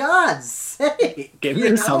 for God's sake. Give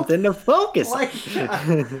me something to focus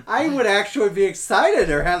on. I would actually be excited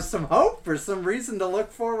or have some hope for some reason to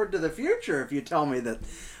look forward to the future if you tell me that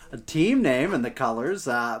a team name and the colors,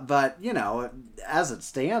 but, as it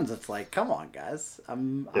stands, it's come on, guys.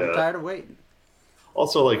 I'm tired of waiting.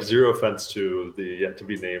 Also, zero offense to the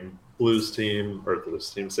yet-to-be-named Blues team, or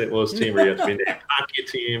St. Louis team, or yet-to-be-named hockey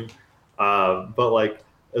team. But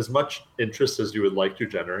as much interest as you would like to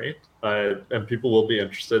generate, and people will be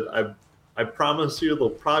interested, I promise you they'll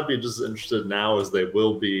probably be just as interested now as they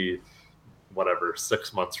will be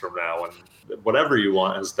 6 months from now, when whatever you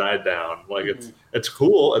want has died down. It's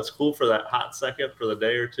cool. It's cool for that hot second, for the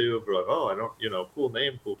day or two of I don't, cool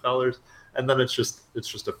name, cool colors. And then it's just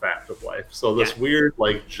a fact of life. So this weird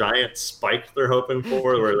giant spike they're hoping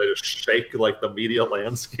for, where they just shake the media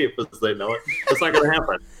landscape as they know it, it's not going to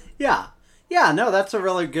happen. Yeah, no, that's a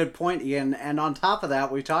really good point, Ian. And on top of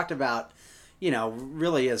that, we talked about,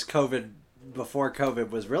 really as before COVID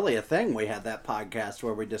was really a thing, we had that podcast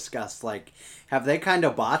where we discussed, have they kind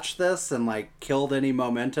of botched this and, killed any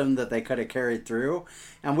momentum that they could have carried through?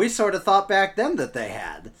 And we sort of thought back then that they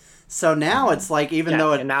had. So now it's even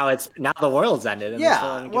though and now the world's ended. And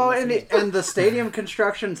and the stadium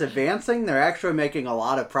construction's advancing. They're actually making a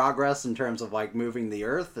lot of progress in terms of moving the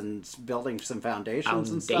earth and building some foundations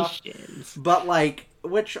and stuff. But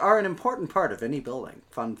which are an important part of any building.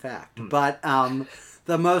 Fun fact. But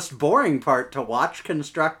the most boring part to watch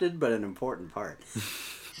constructed, but an important part.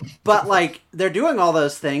 But they're doing all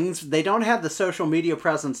those things. They don't have the social media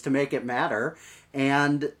presence to make it matter,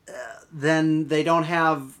 and then they don't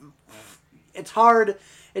have. It's hard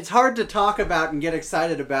to talk about and get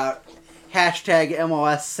excited about hashtag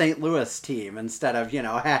MLS St. Louis team instead of,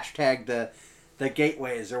 hashtag the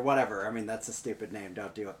Gateways or whatever. I mean, that's a stupid name.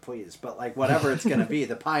 Don't do it, please. But whatever it's going to be,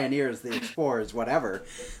 the Pioneers, the Explorers, whatever.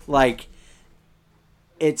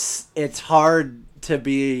 It's hard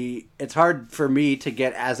for me to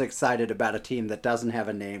get as excited about a team that doesn't have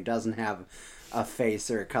a name, doesn't have a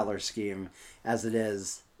face or a color scheme as it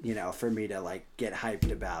is, for me to get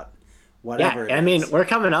hyped about whatever. Yeah, I mean, we're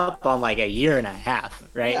coming up on a year and a half,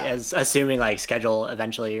 right? Yeah. As assuming schedule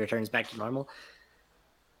eventually returns back to normal.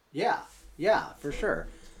 Yeah, for sure.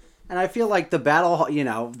 And I feel the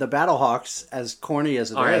Battlehawks, as corny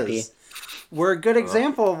as it is, were a good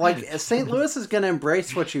example of St. Louis is going to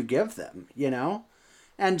embrace what you give them,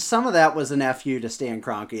 And some of that was an FU to Stan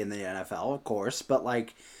Kroenke in the NFL, of course, but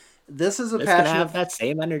this is a It's gonna passionate have that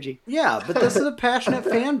same energy. Yeah, but this is a passionate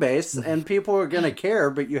fan base, and people are going to care,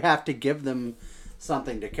 but you have to give them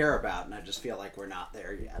something to care about, and I just feel like we're not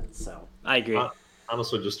there yet. So I agree.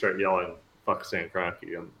 Honestly, just start yelling "fuck Stan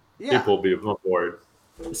Kroenke" and Yeah. people will be on board.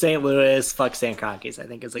 St. Louis, fuck Stan Kroenke's, I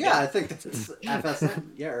think is a good. I think it's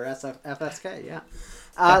FSN, or FSK, yeah.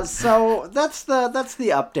 So that's the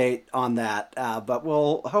update on that. But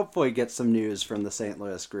we'll hopefully get some news from the St.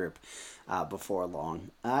 Louis group before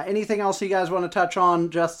long. Anything else you guys want to touch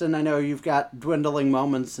on, Justin? I know you've got dwindling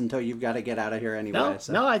moments until you've got to get out of here anyway.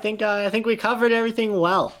 No, I think we covered everything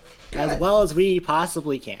well as we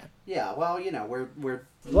possibly can. Yeah, well, we're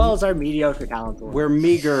as well as our mediocre talent. We're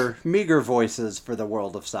meager voices for the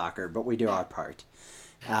world of soccer, but we do our part.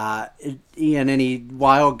 Ian, any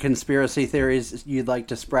wild conspiracy theories you'd like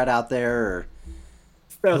to spread out there?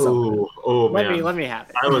 Oh man! Let me have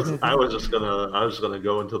it. I was just gonna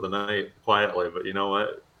go into the night quietly, but you know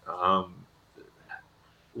what?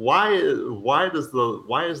 Why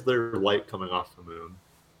is there light coming off the moon?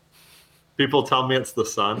 People tell me it's the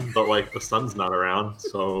sun, but like the sun's not around,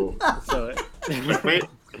 so checkmate.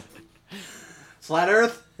 Flat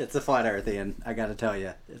Earth? It's a flat Earth, Ian. I got to tell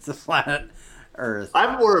you, it's a flat Earth.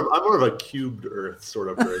 I'm more of a cubed Earth sort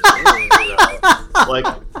of person. Like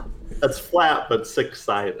that's flat but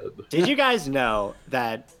six-sided. Did you guys know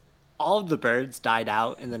that all of the birds died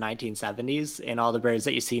out in the 1970s, and all the birds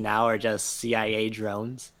that you see now are just CIA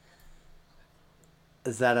drones?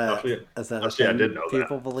 Is that a thing I did know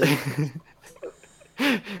people that. believe?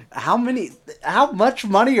 How much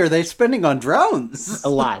money are they spending on drones? A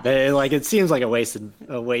lot. It seems like a wasted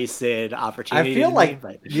opportunity. I feel like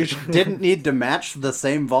but... you didn't need to match the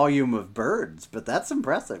same volume of birds, but that's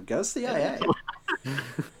impressive. Go CIA.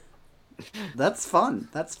 That's fun.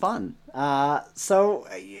 So,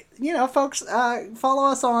 folks, follow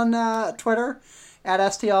us on Twitter at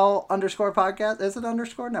STL_podcast. Is it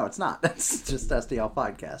underscore? No, it's not. It's just STL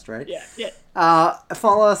podcast, right? Yeah.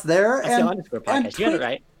 Follow us there. STL_podcast. You got it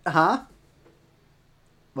right. Huh?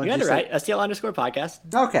 You got it right.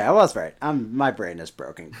 STL_podcast. Okay, I was right. My brain is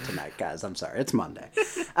broken tonight, guys. I'm sorry. It's Monday.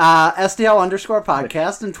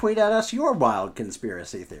 STL_podcast, and tweet at us your wild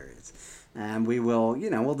conspiracy theories. And we will,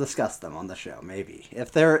 we'll discuss them on the show, maybe.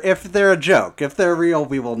 If they're a joke, if they're real,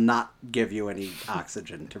 we will not give you any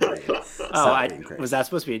oxygen to breathe. Was that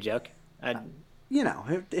supposed to be a joke? Who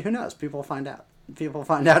knows? People will find out. People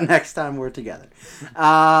find out next time we're together.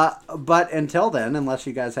 But until then, unless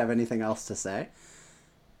you guys have anything else to say.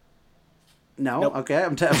 No? Nope. Okay.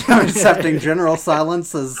 I'm accepting general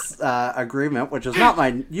silence as agreement, which is not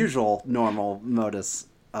my usual normal modus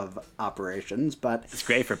of operations, but it's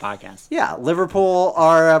great for podcasts. Yeah, Liverpool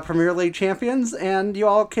are Premier League champions, and you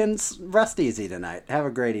all can rest easy tonight. Have a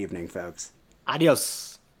great evening, folks.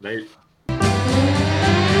 Adios. Night.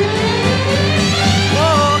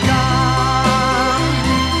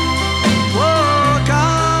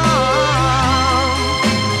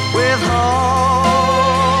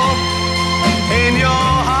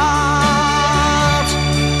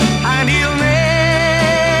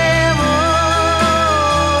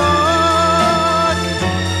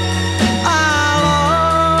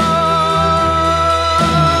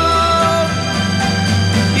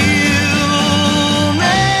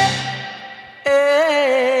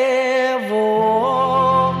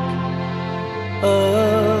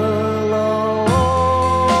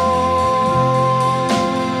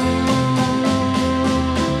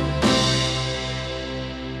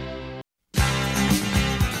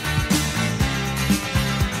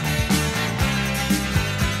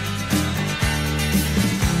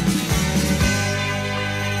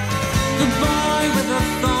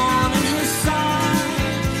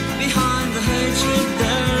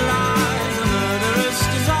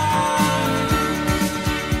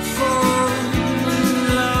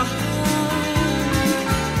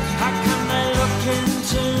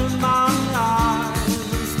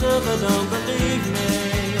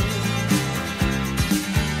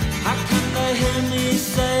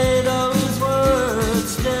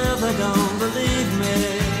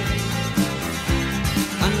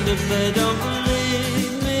 If they don't believe